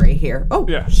story here. Oh,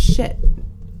 Yeah. shit.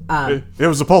 It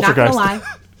was a Not poltergeist. gonna lie.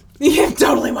 It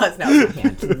totally was. No, it was my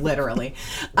hand, literally.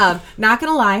 Not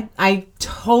gonna lie. I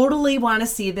totally want to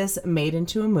see this made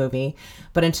into a movie.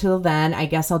 But until then, I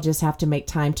guess I'll just have to make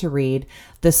time to read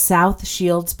The South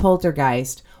Shields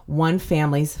Poltergeist, One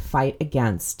Family's Fight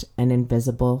Against an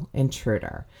Invisible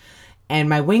Intruder. And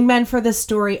my wingmen for this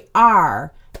story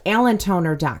are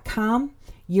alantoner.com,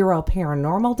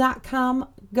 europaranormal.com,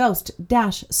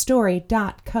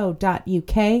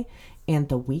 ghost-story.co.uk, and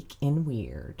The Week in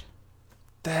Weird.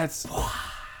 That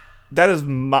is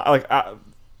my, like,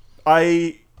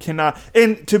 I cannot,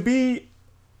 and to be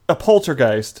a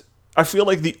poltergeist, I feel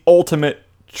like the ultimate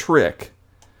trick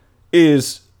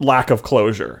is lack of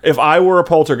closure. If I were a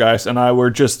poltergeist and I were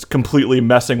just completely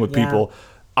messing with Yeah. people,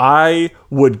 I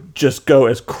would just go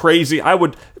as crazy. I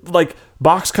would, like,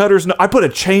 box cutters. I put a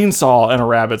chainsaw in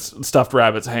a stuffed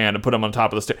rabbit's hand and put him on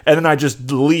top of the stairs, and then I just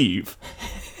leave.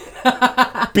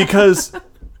 Because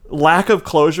lack of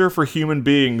closure for human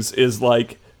beings is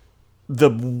like the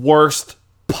worst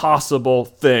possible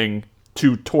thing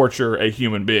to torture a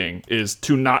human being, is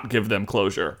to not give them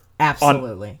closure.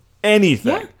 Absolutely.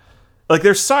 Anything. Yeah. Like,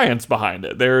 there's science behind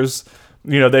it. There's,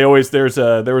 there was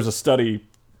a study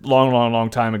long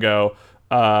time ago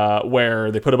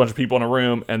where they put a bunch of people in a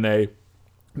room and they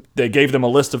gave them a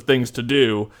list of things to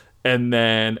do, and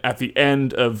then at the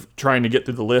end of trying to get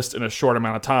through the list in a short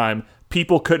amount of time,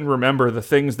 people couldn't remember the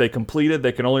things they completed.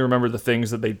 They can only remember the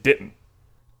things that they didn't.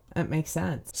 That makes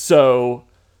sense. So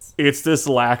it's this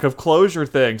lack of closure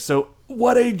thing. So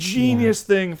what a genius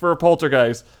thing for a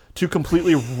poltergeist to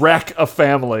completely wreck a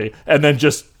family and then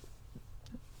just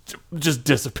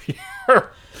disappear.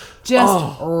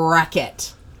 Just wreck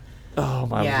it. Oh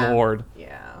my Yeah. Lord.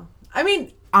 Yeah. I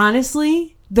mean,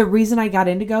 honestly, the reason I got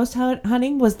into ghost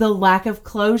hunting was the lack of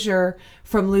closure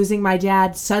from losing my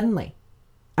dad suddenly.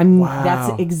 Wow.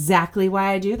 That's exactly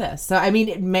why I do this. So, I mean,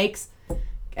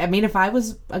 if I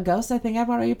was a ghost, I think I'd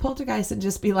want to be a poltergeist and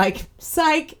just be like,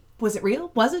 psych, was it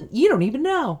real? Wasn't? You don't even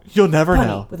know. You'll never Funny,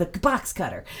 know. with a box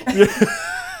cutter.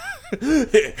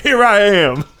 Here I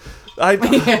am.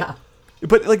 Yeah.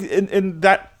 But like, and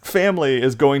that family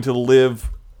is going to live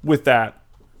with that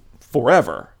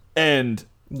forever. And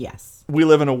Yes. we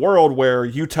live in a world where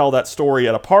you tell that story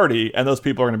at a party and those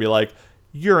people are going to be like,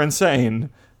 you're insane.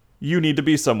 You need to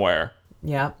be somewhere.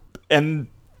 Yeah. And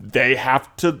they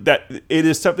have to, that it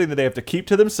is something that they have to keep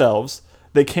to themselves.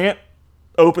 They can't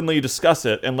openly discuss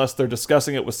it unless they're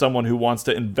discussing it with someone who wants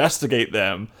to investigate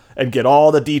them and get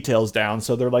all the details down.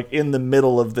 So they're like in the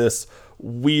middle of this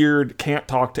weird, can't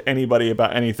talk to anybody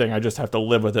about anything. I just have to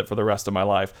live with it for the rest of my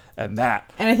life. And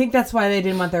I think that's why they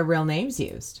didn't want their real names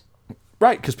used.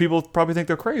 right, because people probably think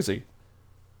they're crazy.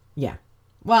 Yeah.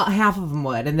 Well, half of them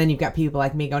would. And then you've got people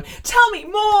like me going, tell me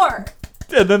more.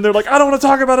 And then they're like, I don't want to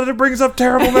talk about it. It brings up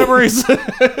terrible memories.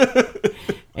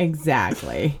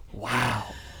 Exactly. Wow.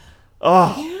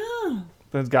 Oh, Yeah.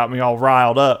 that's got me all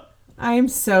riled up. I'm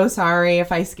so sorry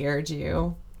if I scared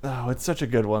you. Oh, it's such a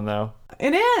good one, though.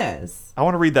 It is. I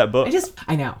want to read that book.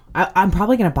 I know. I'm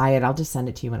probably going to buy it. I'll just send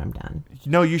it to you when I'm done.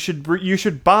 No, you should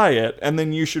buy it, and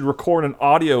then you should record an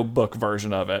audiobook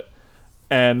version of it.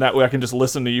 And that way I can just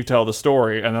listen to you tell the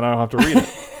story, and then I don't have to read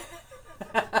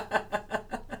it.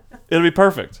 It'll be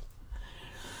perfect.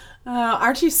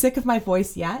 Aren't you sick of my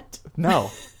voice yet?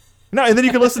 No. No, and then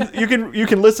you can listen. You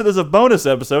can listen as a bonus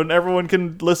episode, and everyone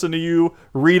can listen to you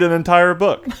read an entire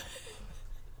book.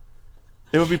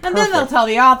 It would be perfect. And then they'll tell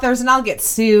the authors, and I'll get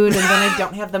sued, and then I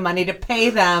don't have the money to pay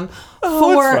them it's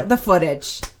for fine. the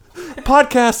footage.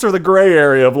 Podcasts are the gray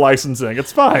area of licensing.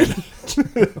 It's fine.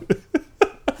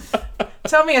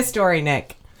 Tell me a story,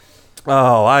 Nick.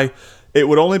 Oh, it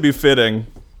would only be fitting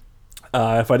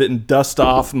if I didn't dust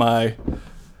off my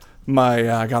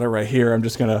I got it right here. I'm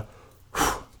just gonna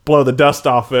blow the dust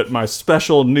off it. My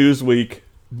special Newsweek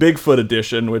Bigfoot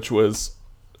edition, which was,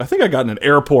 I think I got in an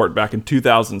airport back in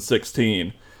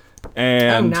 2016,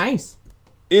 and Oh, nice.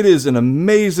 it is an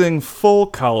amazing full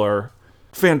color,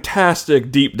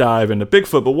 fantastic deep dive into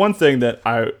Bigfoot. But one thing that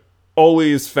I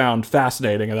always found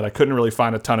fascinating and that I couldn't really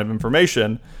find a ton of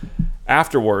information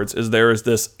afterwards is there is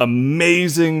this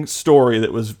amazing story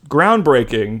that was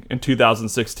groundbreaking in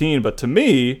 2016, but to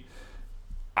me,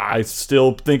 I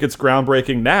still think it's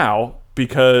groundbreaking now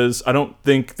because I don't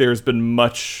think there's been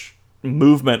much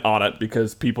movement on it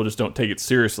because people just don't take it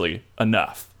seriously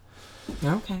enough.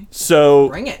 Okay. So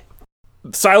Bring it.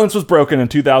 silence was broken in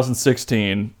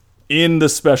 2016 in the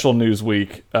special news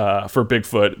week for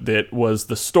Bigfoot that was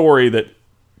the story that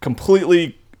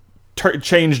completely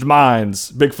changed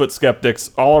minds. Bigfoot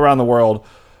skeptics all around the world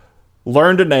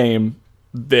learned a name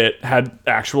that had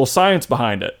actual science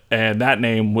behind it, and that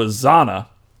name was Zana.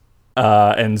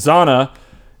 And Zana,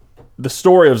 the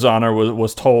story of Zana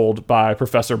was told by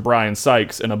Professor Brian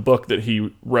Sykes in a book that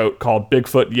he wrote called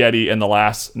Bigfoot, Yeti, and the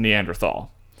Last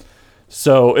Neanderthal.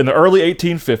 So in the early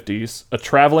 1850s, a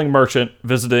traveling merchant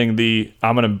visiting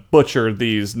I'm going to butcher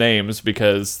these names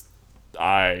because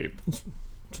It's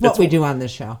what we do on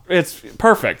this show. it's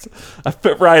perfect. I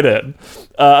fit right in.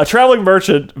 A traveling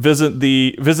merchant visiting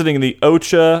the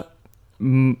Ocha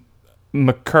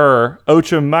Makur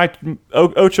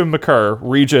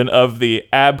region of the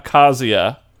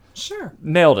Abkhazia. Sure.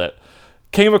 Nailed it.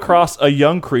 Came across a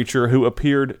young creature who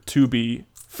appeared to be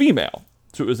female.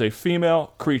 So it was a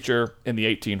female creature in the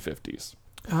 1850s.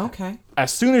 Okay.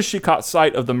 As soon as she caught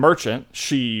sight of the merchant,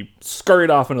 she scurried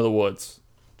off into the woods.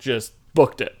 Just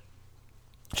booked it.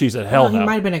 She said, hell He no.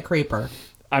 might have been a creeper.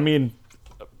 I mean,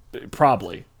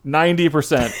 probably.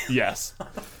 90% yes.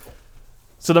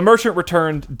 So the merchant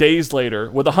returned days later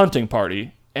with a hunting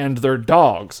party and their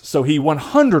dogs. So he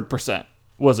 100%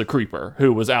 was a creeper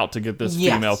who was out to get this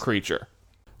female creature.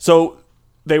 So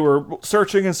they were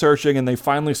searching and searching, and they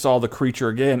finally saw the creature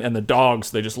again, and the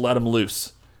dogs, they just let him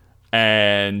loose.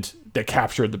 And they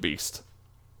captured the beast.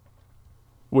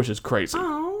 Which is crazy.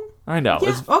 Oh. I know.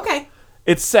 Yeah, okay.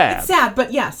 It's sad. It's sad,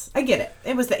 but yes, I get it.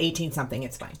 It was the 18-something.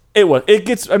 It's fine.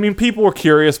 People were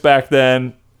curious back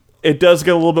then. It does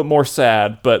get a little bit more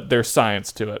sad, but there's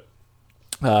science to it.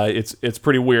 It's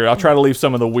pretty weird. I'll try to leave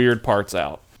some of the weird parts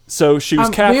out. So she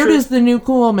was captured. Weird is the new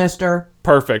cool, mister.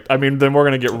 Perfect. I mean, then we're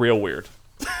going to get real weird.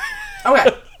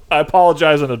 Okay. I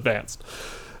apologize in advance.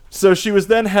 So she was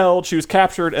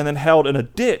captured and then held in a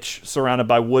ditch surrounded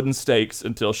by wooden stakes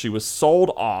until she was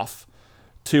sold off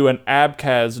to an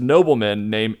Abkhaz nobleman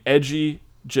named Eji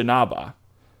Janaba,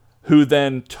 who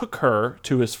then took her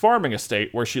to his farming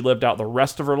estate where she lived out the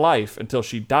rest of her life until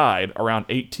she died around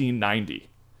 1890.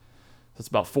 That's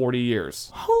about 40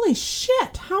 years. Holy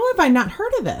shit. How have I not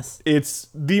heard of this? It's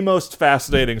the most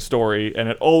fascinating story, and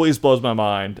it always blows my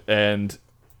mind. And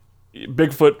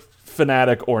Bigfoot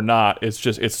fanatic or not, it's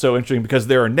so interesting because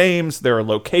there are names, there are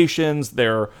locations,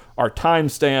 there are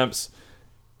timestamps.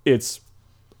 It's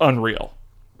unreal.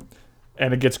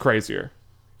 And it gets crazier.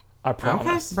 I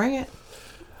promise. Okay, bring it.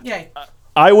 Yay.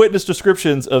 Eyewitness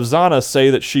descriptions of Zana say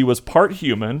that she was part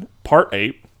human, part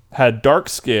ape, had dark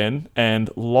skin, and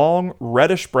long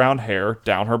reddish-brown hair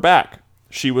down her back.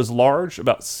 She was large,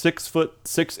 about 6 foot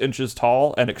 6 inches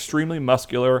tall, and extremely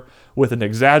muscular, with an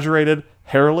exaggerated,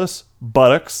 hairless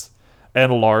buttocks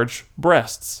and large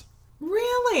breasts.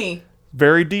 Really?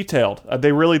 Very detailed.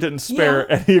 They really didn't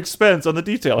spare any expense on the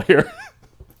detail here.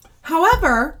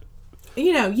 However,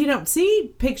 you don't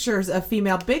see pictures of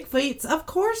female Bigfoots. Of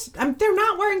course, they're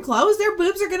not wearing clothes. Their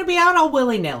boobs are going to be out all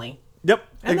willy-nilly. Yep,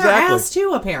 And exactly. their ass,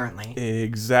 too, apparently.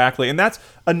 Exactly. And that's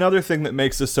another thing that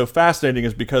makes this so fascinating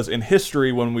is because in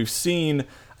history, when we've seen,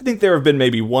 I think there have been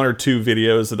maybe 1 or 2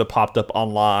 videos that have popped up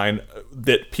online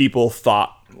that people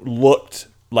thought looked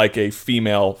like a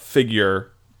female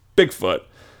figure Bigfoot.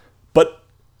 But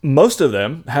most of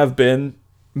them have been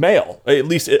male. At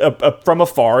least from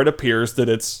afar, it appears that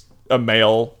it's a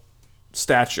male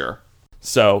stature.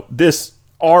 So this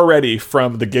already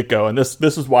from the get-go, and this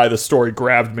is why this story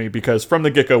grabbed me, because from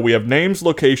the get-go we have names,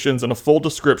 locations, and a full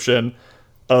description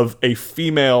of a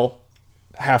female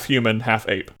half-human,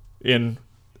 half-ape in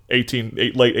late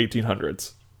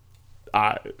 1800s.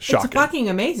 Shocking. It's fucking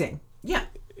amazing. Yeah.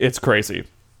 It's crazy.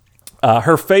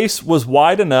 Her face was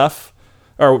wide enough,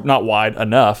 or not wide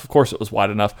enough, of course it was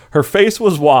wide enough. Her face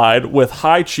was wide with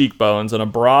high cheekbones and a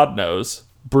broad nose.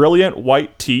 Brilliant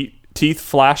white teeth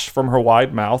flashed from her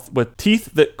wide mouth, with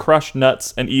teeth that crush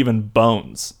nuts and even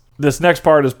bones. This next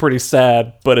part is pretty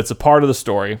sad, but it's a part of the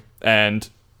story, and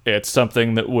it's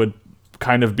something that would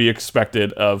kind of be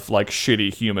expected of like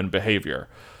shitty human behavior.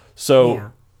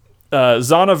 So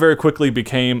Zana very quickly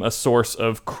became a source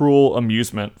of cruel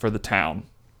amusement for the town.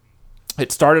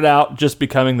 It started out just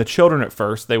becoming the children at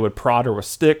first. They would prod her with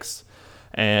sticks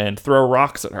and throw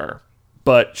rocks at her.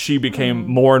 But she became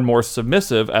more and more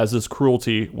submissive as this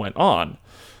cruelty went on.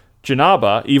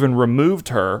 Janaba even removed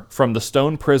her from the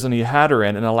stone prison he had her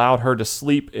in and allowed her to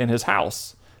sleep in his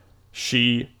house.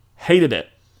 She hated it.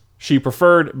 She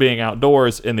preferred being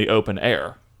outdoors in the open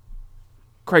air.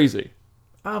 Crazy.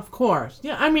 Of course.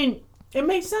 Yeah, I mean, it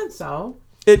makes sense, though.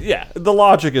 The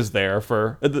logic is there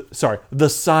for... the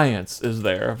science is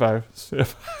there, if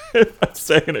I'm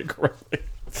saying it correctly.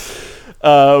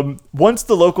 Once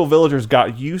the local villagers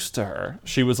got used to her,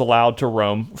 she was allowed to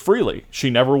roam freely. She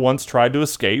never once tried to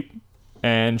escape,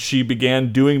 and she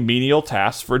began doing menial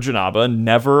tasks for Janaba and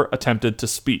never attempted to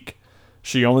speak.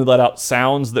 She only let out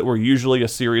sounds that were usually a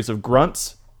series of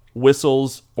grunts,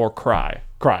 whistles, or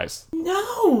cries.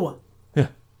 No.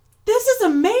 This is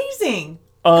amazing.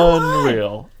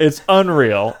 Unreal. It's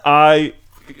unreal.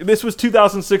 This was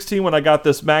 2016 when I got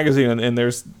this magazine, and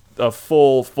there's a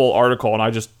full article, and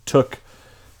I just took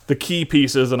the key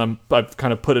pieces and I've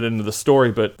kind of put it into the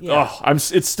story, but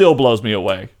it still blows me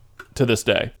away to this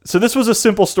day. So this was a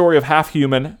simple story of half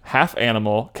human, half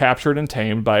animal, captured and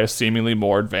tamed by a seemingly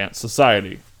more advanced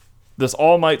society. This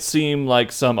all might seem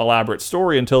like some elaborate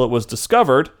story until it was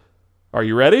discovered. Are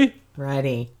you ready?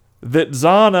 Ready. That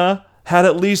Zana had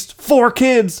at least 4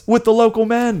 kids with the local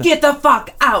men. Get the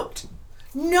fuck out.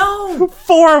 No.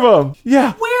 4 of them.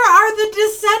 Yeah. Where are the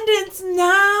descendants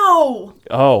now?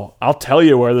 Oh, I'll tell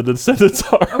you where the descendants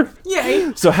are.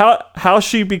 Yay. So how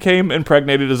she became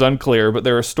impregnated is unclear, but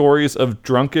there are stories of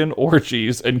drunken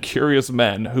orgies and curious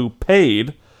men who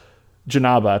paid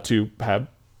Janaba to have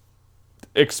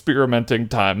experimenting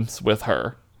times with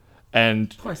her.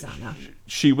 And Of course not.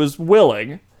 she was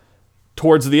willing.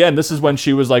 Towards the end, this is when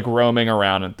she was like roaming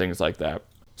around and things like that.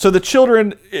 So the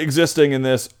children existing in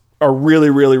this are really,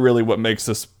 really, really what makes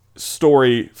this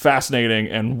story fascinating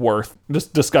and worth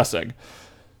discussing.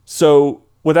 So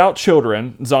without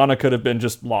children, Zana could have been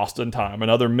just lost in time.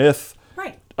 Another myth,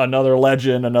 Right. another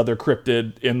legend, another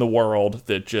cryptid in the world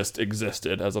that just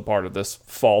existed as a part of this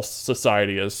false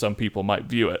society, as some people might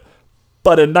view it.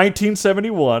 But in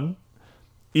 1971,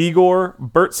 Igor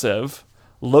Burtsev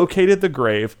located the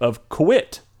grave of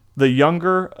Kwit, the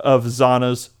younger of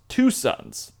Zana's 2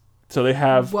 sons. So they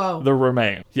have Whoa. the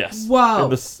remains. Yes. Whoa.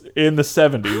 In the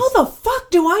 70s. How the fuck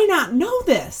do I not know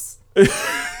this?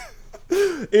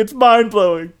 It's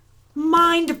mind-blowing.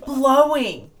 Mind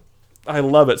blowing. I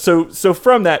love it. So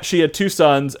from that, she had 2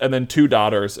 sons and then 2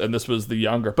 daughters, and this was the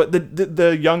younger. But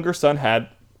the younger son had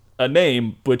a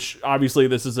name, which obviously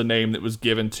this is a name that was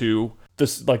given to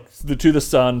this, like to the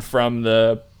son from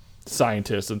the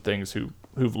scientists and things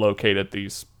who've located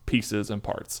these pieces and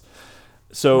parts.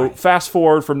 So fast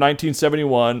forward from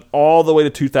 1971 all the way to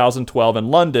 2012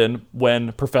 in London,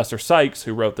 when Professor Sykes,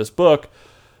 who wrote this book,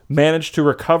 managed to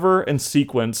recover and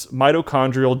sequence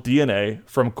mitochondrial DNA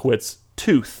from Kwit's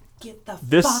tooth. Get the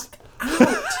This- fuck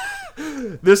out.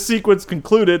 This sequence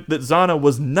concluded that Zana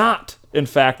was not, in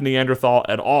fact, Neanderthal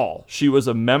at all. She was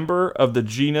a member of the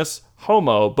genus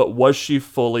Homo, but was she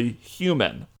fully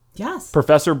human? Yes.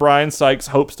 Professor Brian Sykes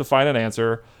hopes to find an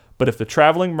answer, but if the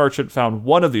traveling merchant found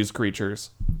one of these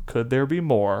creatures, could there be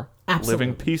more Absolutely.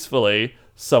 living peacefully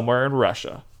somewhere in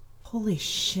Russia? Holy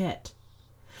shit.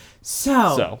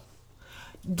 So, So,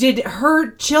 did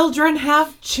her children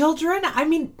have children? I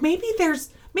mean, maybe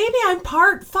I'm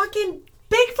part fucking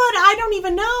Bigfoot. I don't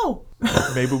even know.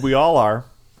 maybe we all are.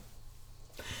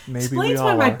 Maybe we Explains all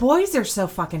why my are. boys are so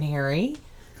fucking hairy.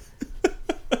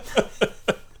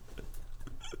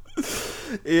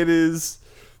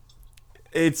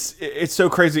 It's so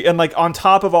crazy. And like on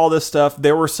top of all this stuff,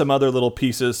 there were some other little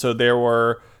pieces. So there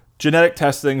were genetic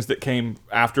testings that came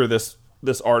after this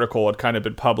article had kind of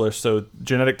been published. So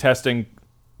genetic testing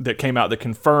that came out that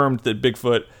confirmed that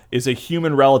Bigfoot is a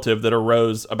human relative that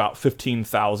arose about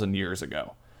 15,000 years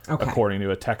ago, according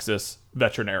to a Texas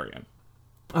veterinarian,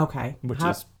 Okay. which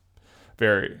is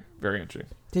very, very interesting.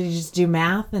 Did he just do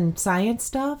math and science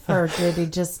stuff, or did he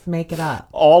just make it up?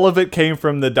 All of it came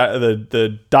from the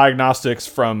diagnostics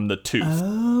from the tooth.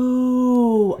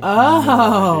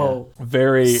 Oh.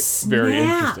 Very, very Snap.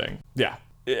 interesting. Yeah,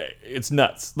 it's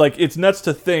nuts. Like, it's nuts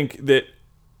to think that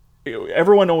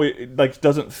everyone always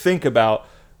doesn't think about,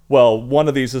 well, one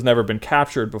of these has never been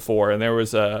captured before. And there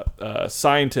was a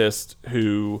scientist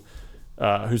whose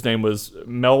name was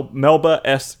Melba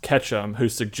S. Ketchum, who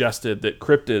suggested that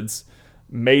cryptids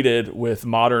mated with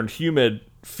modern human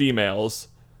females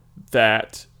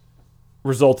that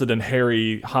resulted in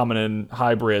hairy hominin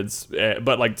hybrids,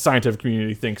 but like scientific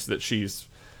community thinks that she's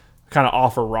kind of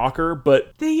off a rocker.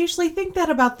 But They usually think that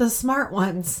about the smart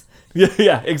ones.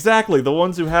 yeah, exactly. The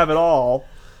ones who have it all are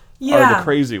Yeah. the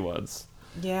crazy ones.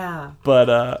 Yeah. But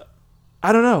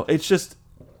I don't know.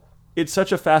 It's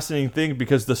such a fascinating thing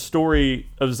because the story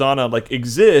of Zana like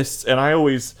exists, and I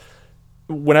always,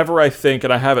 whenever I think,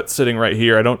 and I have it sitting right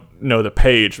here, I don't know the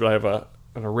page, but I have an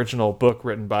original book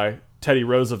written by Teddy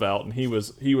Roosevelt, and he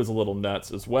was a little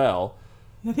nuts as well.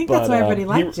 I think that's But, why everybody he-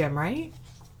 liked him, right?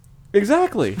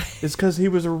 Exactly. It's because he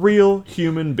was a real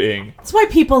human being. That's why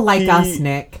people like He- us,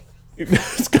 Nick.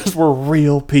 It's because we're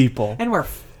real people. And we're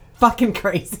fucking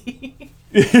crazy.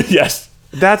 Yes.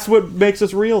 That's what makes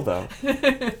us real, though.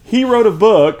 He wrote a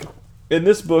book, and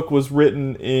this book was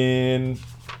written in,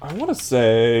 I want to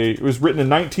say, it was written in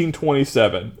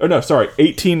 1927. Oh, no, sorry,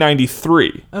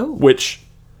 1893. Oh. Which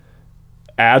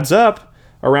adds up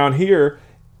around here.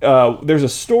 There's a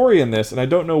story in this, and I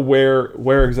don't know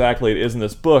where exactly it is in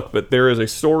this book, but there is a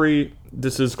story.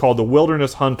 This is called The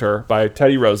Wilderness Hunter by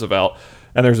Teddy Roosevelt,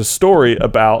 and there's a story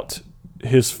about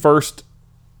his first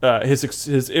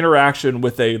his interaction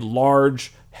with a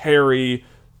large, hairy,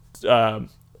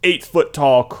 8-foot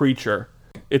tall creature.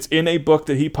 It's in a book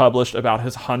that he published about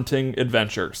his hunting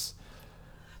adventures.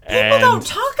 People don't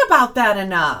talk about that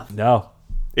enough. No,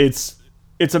 it's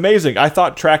amazing. I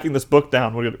thought tracking this book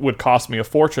down would cost me a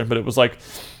fortune, but it was like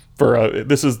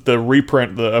this is the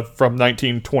reprint from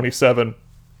 1927.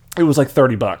 It was like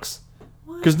 $30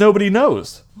 because nobody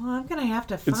knows. Well, I'm gonna have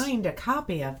to find a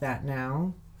copy of that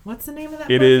now. What's the name of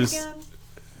that It book is again?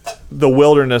 The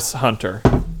Wilderness Hunter.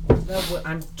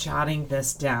 I'm jotting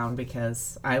this down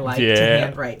because I like to Yeah.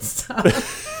 handwrite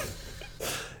stuff.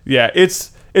 Yeah,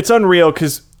 it's unreal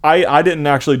because I didn't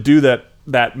actually do that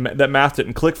math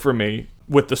didn't click for me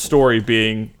with the story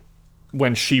being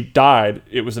when she died.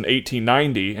 It was in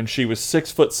 1890 and she was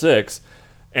 6'6",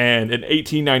 and in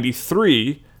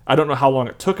 1893, I don't know how long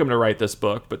it took him to write this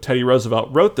book, but Teddy Roosevelt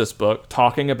wrote this book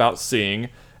talking about seeing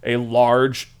a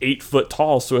large 8-foot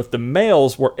tall. So if the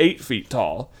males were 8 feet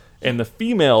tall and the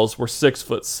females were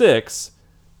 6'6",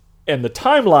 and the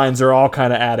timelines are all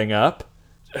kind of adding up,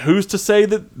 who's to say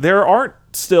that there aren't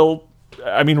still?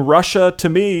 I mean, Russia to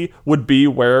me would be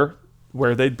where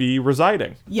they'd be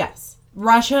residing. Yes.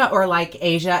 Russia or like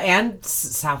Asia and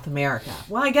South America.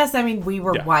 Well, I guess, we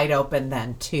were wide open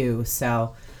then too.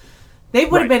 So they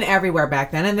would have been everywhere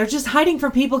back then. And they're just hiding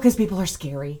from people because people are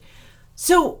scary.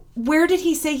 So where did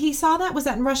he say he saw that? Was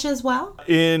that in Russia as well?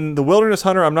 In The Wilderness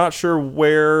Hunter, I'm not sure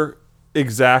where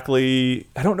exactly.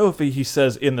 I don't know if he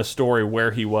says in the story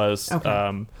where he was.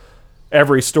 Okay.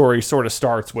 Every story sort of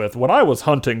starts with, when I was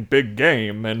hunting big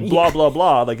game and blah, blah,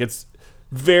 blah. Like, it's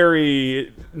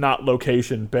very not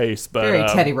location based, but Very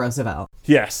Teddy Roosevelt.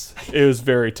 Yes, it was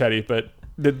very Teddy, but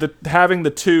the having the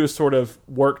two sort of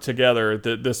work together,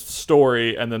 this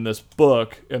story and then this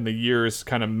book and the years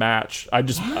kind of match. I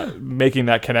just making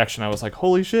that connection, I was like,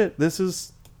 holy shit, this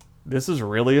is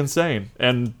really insane,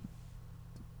 and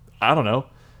I don't know,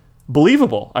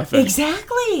 believable. I think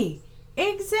Exactly.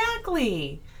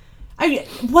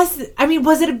 Was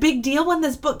it a big deal when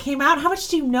this book came out? How much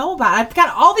do you know about it? I've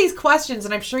got all these questions,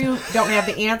 and I'm sure you don't have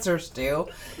the answers to,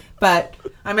 but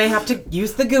I may have to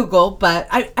use the Google. But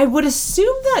I would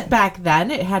assume that back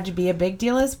then it had to be a big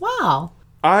deal as well.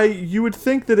 You would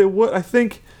think that it would. I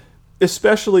think,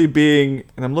 especially being,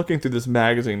 and I'm looking through this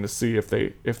magazine to see if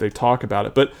they talk about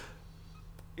it, but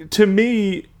to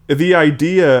me, the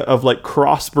idea of like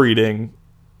crossbreeding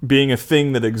being a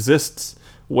thing that exists,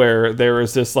 where there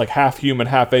is this like half human,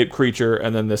 half ape creature,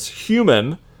 and then this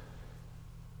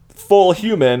full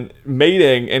human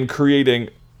mating and creating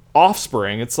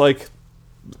offspring. It's like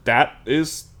that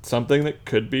is something that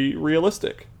could be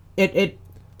realistic. It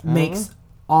makes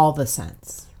all the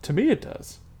sense. To me, it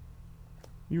does.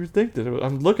 You would think that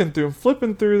I'm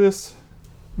flipping through this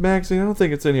magazine. I don't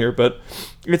think it's in here, but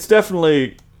it's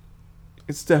definitely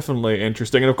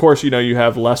interesting. And of course, you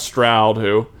have Les Stroud,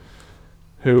 who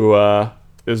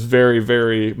is very,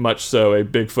 very much so a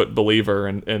Bigfoot believer,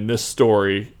 and this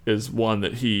story is one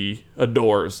that he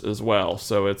adores as well.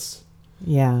 So it's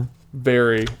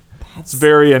very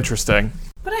interesting.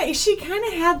 But she kind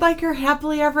of had like her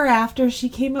happily ever after.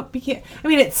 She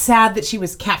it's sad that she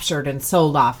was captured and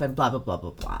sold off and blah, blah, blah,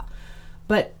 blah, blah.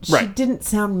 But she didn't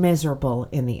sound miserable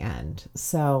in the end.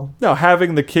 So no,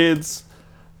 having the kids,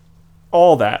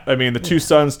 all that. I mean, the 2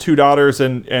 sons, 2 daughters,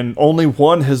 and only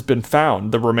one has been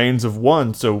found, the remains of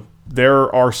one. So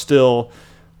there are still,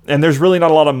 and there's really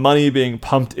not a lot of money being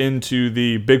pumped into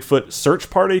the Bigfoot search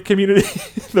party community.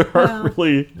 There aren't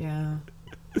really. Yeah.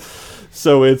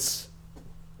 So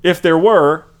if there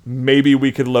were, maybe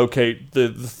we could locate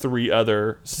the 3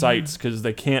 other sites, because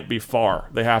they can't be far.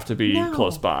 They have to be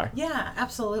close by. Yeah,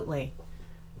 absolutely.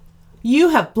 You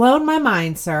have blown my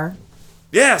mind, sir.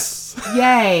 Yes!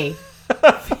 Yay.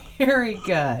 Very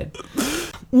good.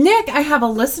 Nick, I have a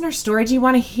listener story. Do you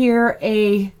want to hear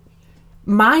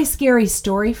my scary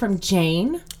story from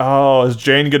Jane? Oh, is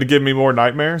Jane going to give me more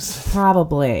nightmares?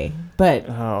 Probably. But,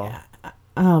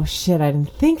 oh shit, I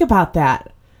didn't think about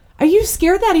that. Are you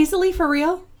scared that easily, for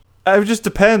real? It just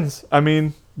depends. I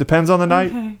mean, depends on the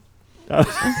night.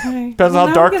 Okay. Depends on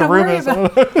how dark the room is. I'm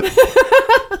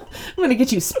going to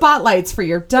get you spotlights for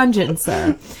your dungeon,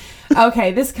 sir.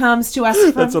 Okay, this comes to us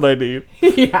from... That's what I need.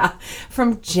 Yeah,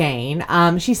 from Jane.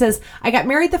 She says, I got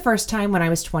married the first time when I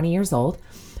was 20 years old.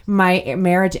 My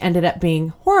marriage ended up being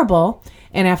horrible,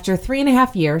 and after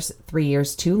 3.5 years, 3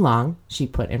 years too long, she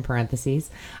put in parentheses,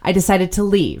 I decided to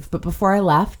leave. But before I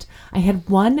left, I had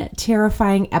one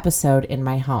terrifying episode in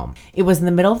my home. It was in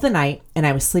the middle of the night, and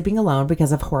I was sleeping alone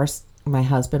because, of course, my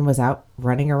husband was out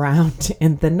running around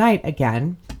in the night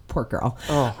again. Poor girl.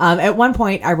 At one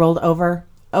point, I rolled over,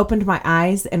 opened my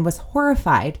eyes, and was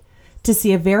horrified to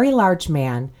see a very large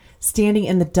man standing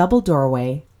in the double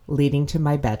doorway leading to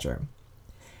my bedroom.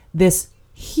 This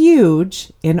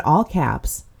huge, in all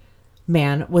caps,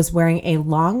 man was wearing a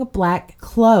long black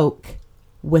cloak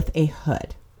with a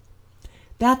hood.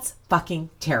 That's fucking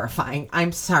terrifying.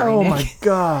 I'm sorry, Oh Nick. my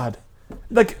God.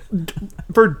 Like,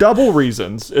 for double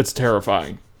reasons, it's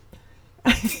terrifying.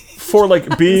 For,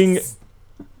 like, being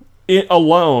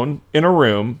alone in a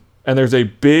room, and there's a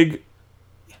big,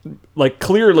 like,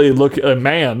 clearly a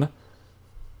man.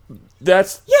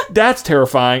 That's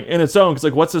terrifying in its own. Because,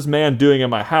 like, what's this man doing in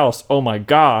my house? Oh, my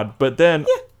God. But then,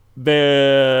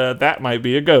 that might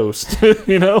be a ghost,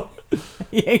 you know?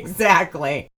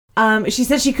 Exactly. She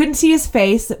said she couldn't see his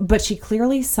face, but she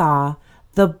clearly saw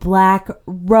the black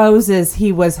roses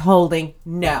he was holding.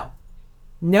 No.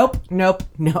 Nope.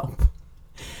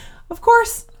 Of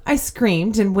course, I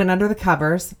screamed and went under the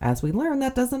covers. As we learned,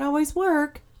 that doesn't always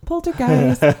work.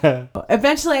 Poltergeist.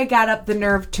 Eventually, I got up the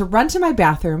nerve to run to my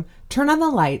bathroom, turn on the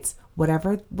lights.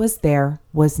 Whatever was there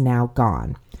was now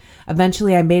gone.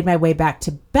 Eventually, I made my way back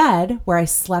to bed, where I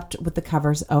slept with the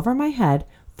covers over my head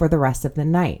for the rest of the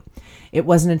night. It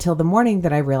wasn't until the morning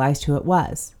that I realized who it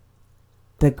was.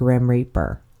 The Grim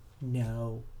Reaper.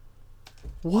 No.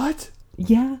 What?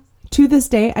 Yeah. To this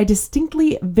day, I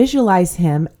distinctly visualize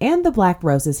him and the black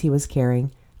roses he was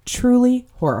carrying. Truly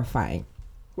horrifying.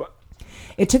 What?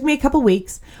 It took me a couple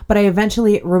weeks, but I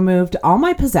eventually removed all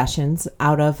my possessions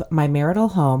out of my marital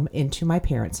home into my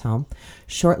parents' home.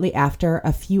 Shortly after,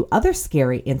 a few other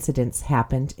scary incidents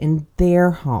happened in their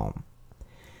home.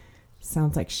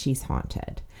 Sounds like she's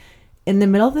haunted. In the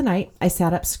middle of the night, I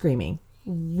sat up screaming.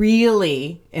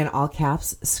 Really, in all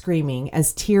caps, screaming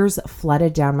as tears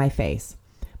flooded down my face.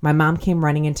 My mom came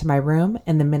running into my room,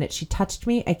 and the minute she touched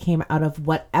me, I came out of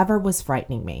whatever was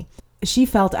frightening me. She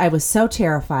felt I was so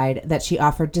terrified that she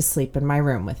offered to sleep in my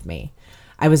room with me.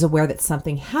 I was aware that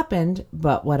something happened,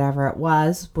 but whatever it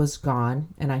was gone,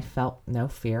 and I felt no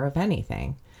fear of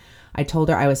anything. I told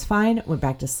her I was fine, went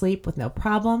back to sleep with no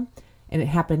problem, and it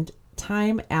happened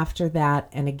time after that,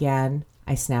 and again,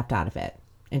 I snapped out of it,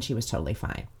 and she was totally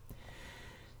fine.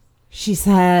 She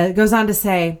goes on to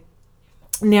say,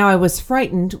 now I was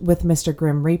frightened with Mr.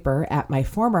 Grim Reaper at my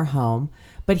former home,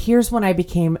 but here's when I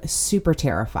became super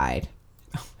terrified.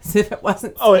 As if it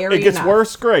wasn't scary it gets enough.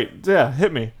 worse? Great. Yeah,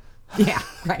 hit me. Yeah,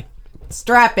 right.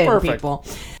 Strap in, Perfect. people.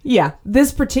 Yeah,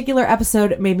 this particular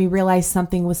episode made me realize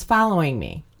something was following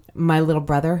me. My little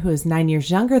brother, who is 9 years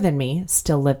younger than me,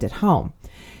 still lived at home.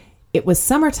 It was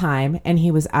summertime, and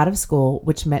he was out of school,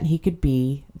 which meant he could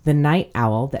be the night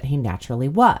owl that he naturally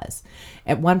was.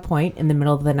 At one point in the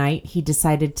middle of the night, he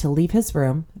decided to leave his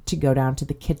room to go down to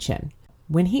the kitchen.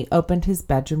 When he opened his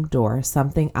bedroom door,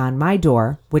 something on my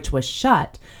door, which was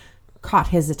shut, caught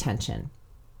his attention.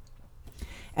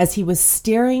 As he was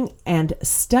staring and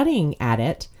studying at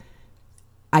it,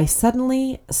 I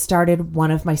suddenly started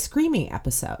one of my screaming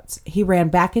episodes. He ran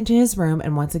back into his room,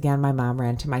 and once again, my mom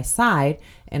ran to my side,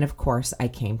 and of course, I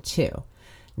came too.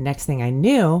 Next thing I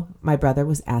knew, my brother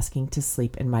was asking to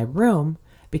sleep in my room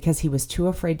because he was too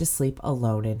afraid to sleep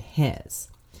alone in his.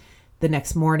 The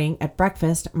next morning at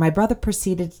breakfast, my brother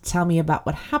proceeded to tell me about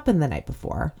what happened the night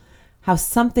before, how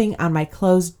something on my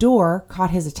closed door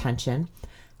caught his attention,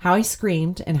 how I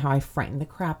screamed, and how I frightened the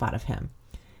crap out of him.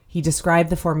 He described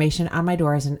the formation on my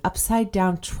door as an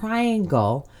upside-down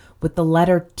triangle with the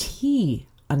letter T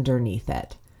underneath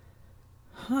it.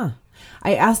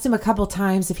 I asked him a couple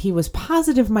times if he was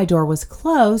positive my door was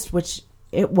closed, which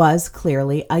it was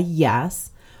clearly a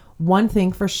yes. One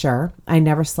thing for sure, I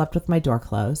never slept with my door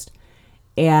closed.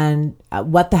 And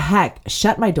what the heck?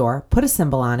 Shut my door, put a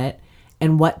symbol on it,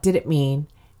 and what did it mean,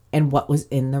 and what was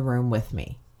in the room with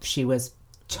me? She was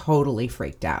totally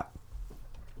freaked out.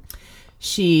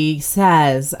 She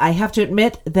says, I have to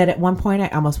admit that at one point I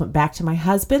almost went back to my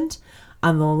husband.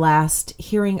 On the last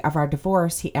hearing of our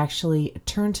divorce, he actually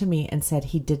turned to me and said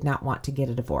he did not want to get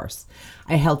a divorce.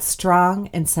 I held strong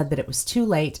and said that it was too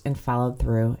late and followed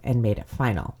through and made it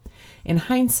final. In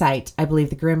hindsight, I believe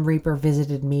the Grim Reaper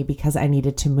visited me because I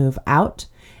needed to move out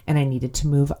and I needed to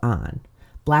move on.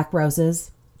 Black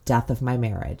roses, death of my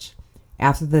marriage.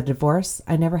 After the divorce,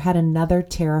 I never had another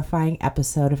terrifying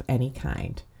episode of any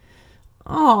kind.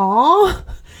 Aww.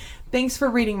 Thanks for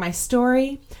reading my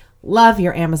story. Love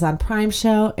your Amazon Prime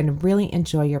show and really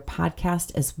enjoy your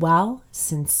podcast as well.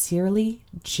 Sincerely,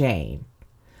 Jane.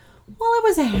 Well, it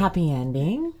was a happy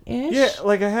ending-ish. Yeah,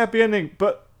 like a happy ending,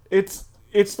 but it's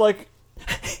like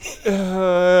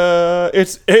to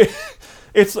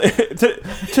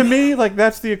me, like,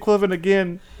 that's the equivalent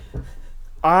again.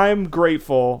 I'm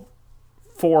grateful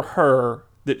for her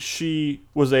that she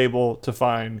was able to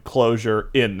find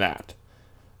closure in that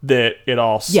it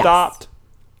all stopped.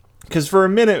 Because for a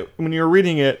minute, when you're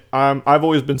reading it, I've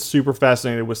always been super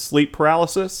fascinated with sleep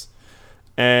paralysis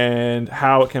and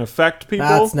how it can affect people.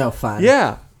 That's no fun.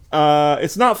 Yeah.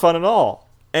 It's not fun at all.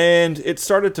 And it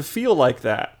started to feel like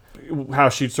that. How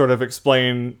she'd sort of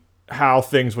explain how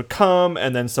things would come,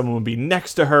 and then someone would be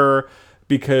next to her,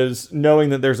 because knowing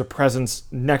that there's a presence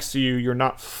next to you, you're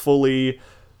not fully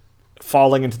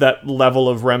falling into that level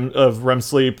of REM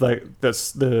sleep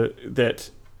that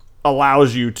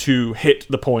allows you to hit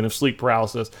the point of sleep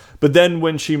paralysis. But then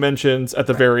when she mentions at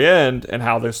the very end, and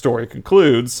how the story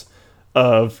concludes,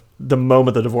 of the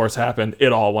moment the divorce happened,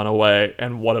 it all went away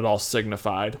and what it all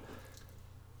signified.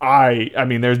 I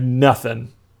mean, there's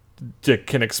nothing that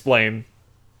can explain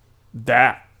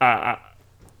that.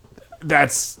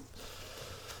 That's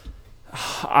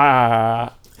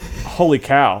holy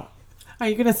cow. Are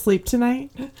you going to sleep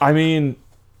tonight? I mean,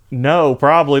 no,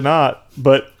 probably not.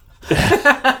 But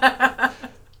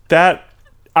that,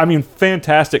 I mean,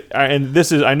 fantastic. And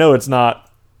this is, I know it's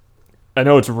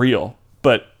real,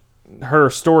 but her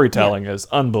storytelling is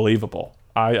unbelievable.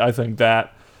 I think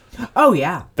that. Oh,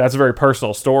 yeah. That's a very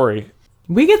personal story.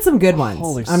 We get some good ones.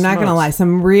 Holy I'm not going to smokes. lie.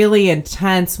 Some really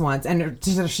intense ones. And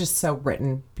they're just so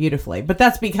written beautifully. But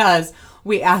that's because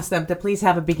we asked them to please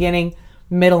have a beginning,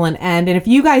 middle, and end. And if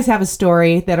you guys have a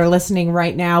story that are listening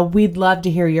right now, we'd love to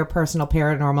hear your personal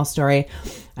paranormal story.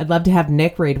 I'd love to have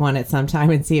Nick read one at some time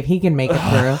and see if he can make it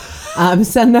through.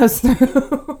 Send those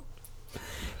through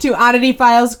to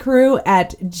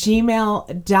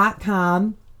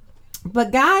oddityfilescrew@gmail.com.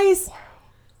 But guys,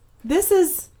 this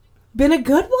has been a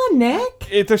good one,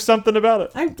 Nick. There's something about it.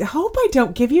 I hope I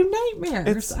don't give you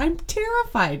nightmares. I'm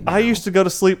terrified now. I used to go to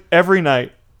sleep every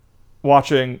night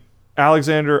watching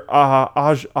Alexander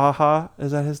Aja,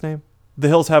 is that his name? The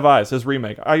Hills Have Eyes, his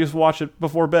remake. I used to watch it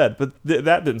before bed, but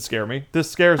that didn't scare me. This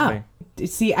scares me.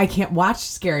 See, I can't watch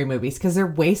scary movies because they're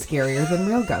way scarier than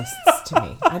real ghosts to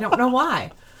me. I don't know why.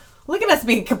 Look at us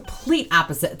being complete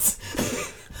opposites.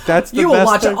 That's the You will best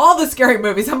watch thing. all the scary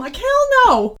movies. I'm like, hell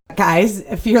no. Guys,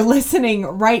 if you're listening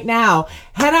right now,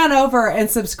 head on over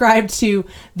and subscribe to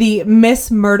the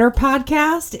Miss Murder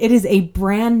podcast. It is a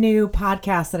brand new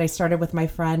podcast that I started with my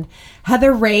friend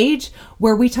Heather Rage,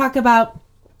 where we talk about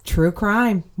true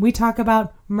crime. We talk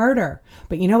about murder.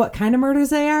 But you know what kind of murders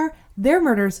they are? They're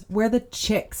murders where the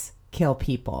chicks kill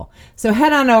people. So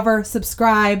head on over,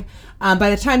 subscribe. By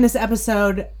the time this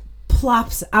episode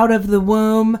plops out of the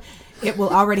womb, it will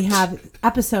already have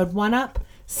episode 1 up.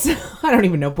 So I don't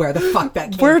even know where the fuck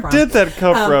that came from. Where did that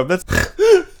come from? That's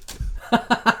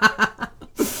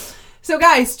So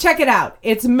guys, check it out.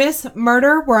 It's Miss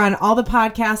Murder. We're on all the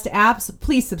podcast apps.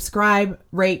 Please subscribe,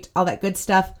 rate, all that good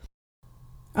stuff.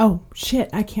 Oh, shit.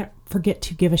 I can't forget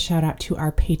to give a shout out to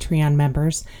our Patreon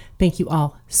members. Thank you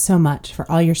all so much for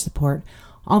all your support,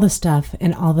 all the stuff,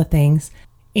 and all the things.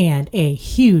 And a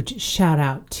huge shout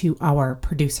out to our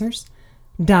producers,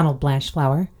 Donald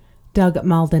Blanchflower, Doug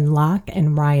Malden Locke,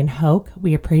 and Ryan Hoke.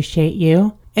 We appreciate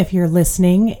you. If you're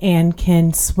listening and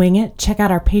can swing it, check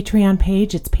out our Patreon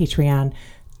page. It's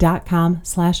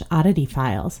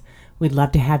patreon.com/oddityfiles. We'd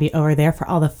love to have you over there for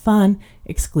all the fun,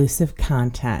 exclusive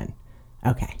content.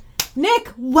 Okay.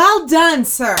 Nick, well done,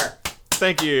 sir.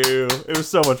 Thank you. It was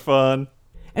so much fun.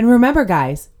 And remember,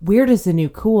 guys, weird is the new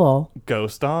cool.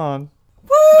 Ghost on.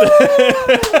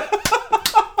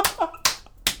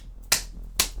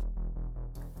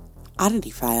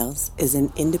 Oddity Files is an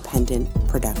independent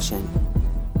production.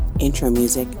 Intro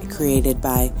music created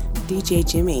by DJ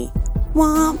Jimmy.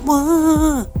 Wah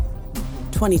wah.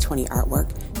 2020 artwork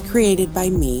created by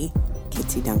me,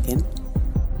 Kitsy Duncan.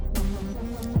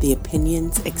 The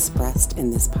opinions expressed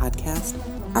in this podcast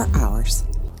are ours,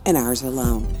 and ours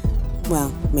alone.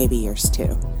 Well, maybe yours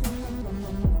too.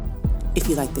 If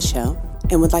you like the show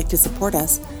and would like to support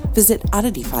us, visit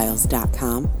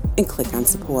oddityfiles.com and click on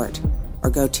support,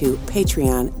 or go to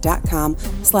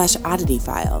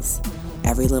patreon.com/oddityfiles.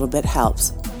 Every little bit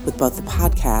helps with both the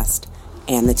podcast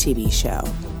and the TV show.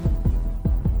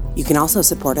 You can also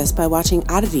support us by watching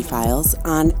Oddity Files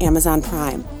on Amazon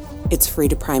Prime. It's free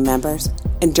to Prime members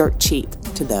and dirt cheap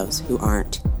to to those who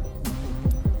aren't.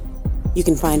 You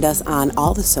can find us on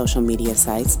all the social media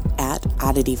sites at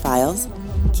Oddity Files.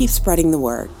 Keep spreading the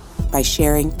word by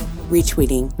sharing,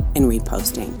 retweeting, and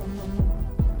reposting.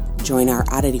 Join our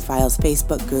Oddity Files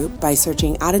Facebook group by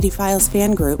searching Oddity Files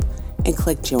Fan Group and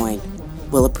click Join.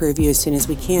 We'll approve you as soon as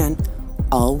we can.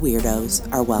 All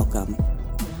weirdos are welcome.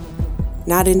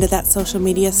 Not into that social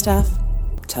media stuff?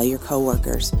 Tell your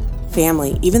coworkers,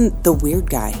 family, even the weird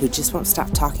guy who just won't stop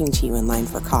talking to you in line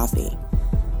for coffee.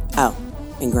 Oh,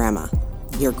 and Grandma.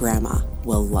 Your grandma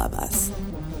will love us.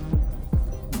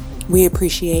 We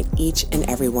appreciate each and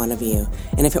every one of you,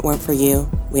 and if it weren't for you,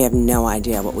 we have no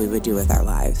idea what we would do with our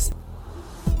lives.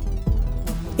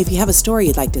 If you have a story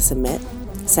you'd like to submit,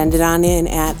 send it on in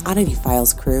at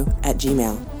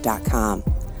oddityfilescrew@gmail.com.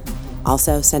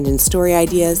 Also, send in story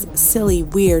ideas, silly,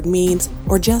 weird memes,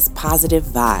 or just positive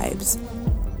vibes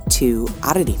to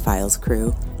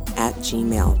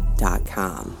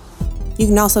oddityfilescrew@gmail.com. You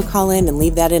can also call in and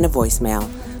leave that in a voicemail.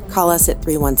 Call us at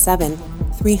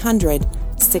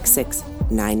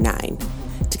 317-300-6699.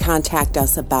 To contact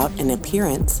us about an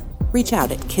appearance, reach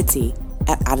out at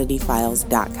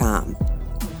kitsy@oddityfiles.com.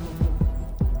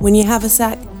 When you have a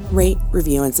sec, rate,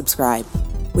 review, and subscribe.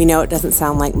 We know it doesn't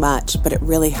sound like much, but it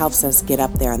really helps us get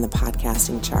up there on the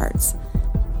podcasting charts.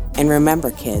 And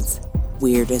remember, kids,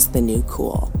 weird is the new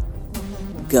cool.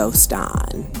 Ghost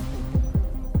on.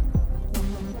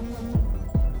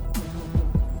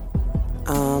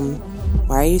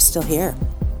 Why are you still here?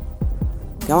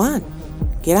 Go on.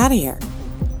 Get out of here.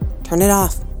 Turn it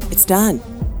off. It's done.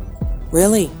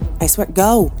 Really. I swear.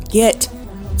 Go. Get.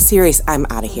 Serious. I'm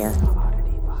out of here.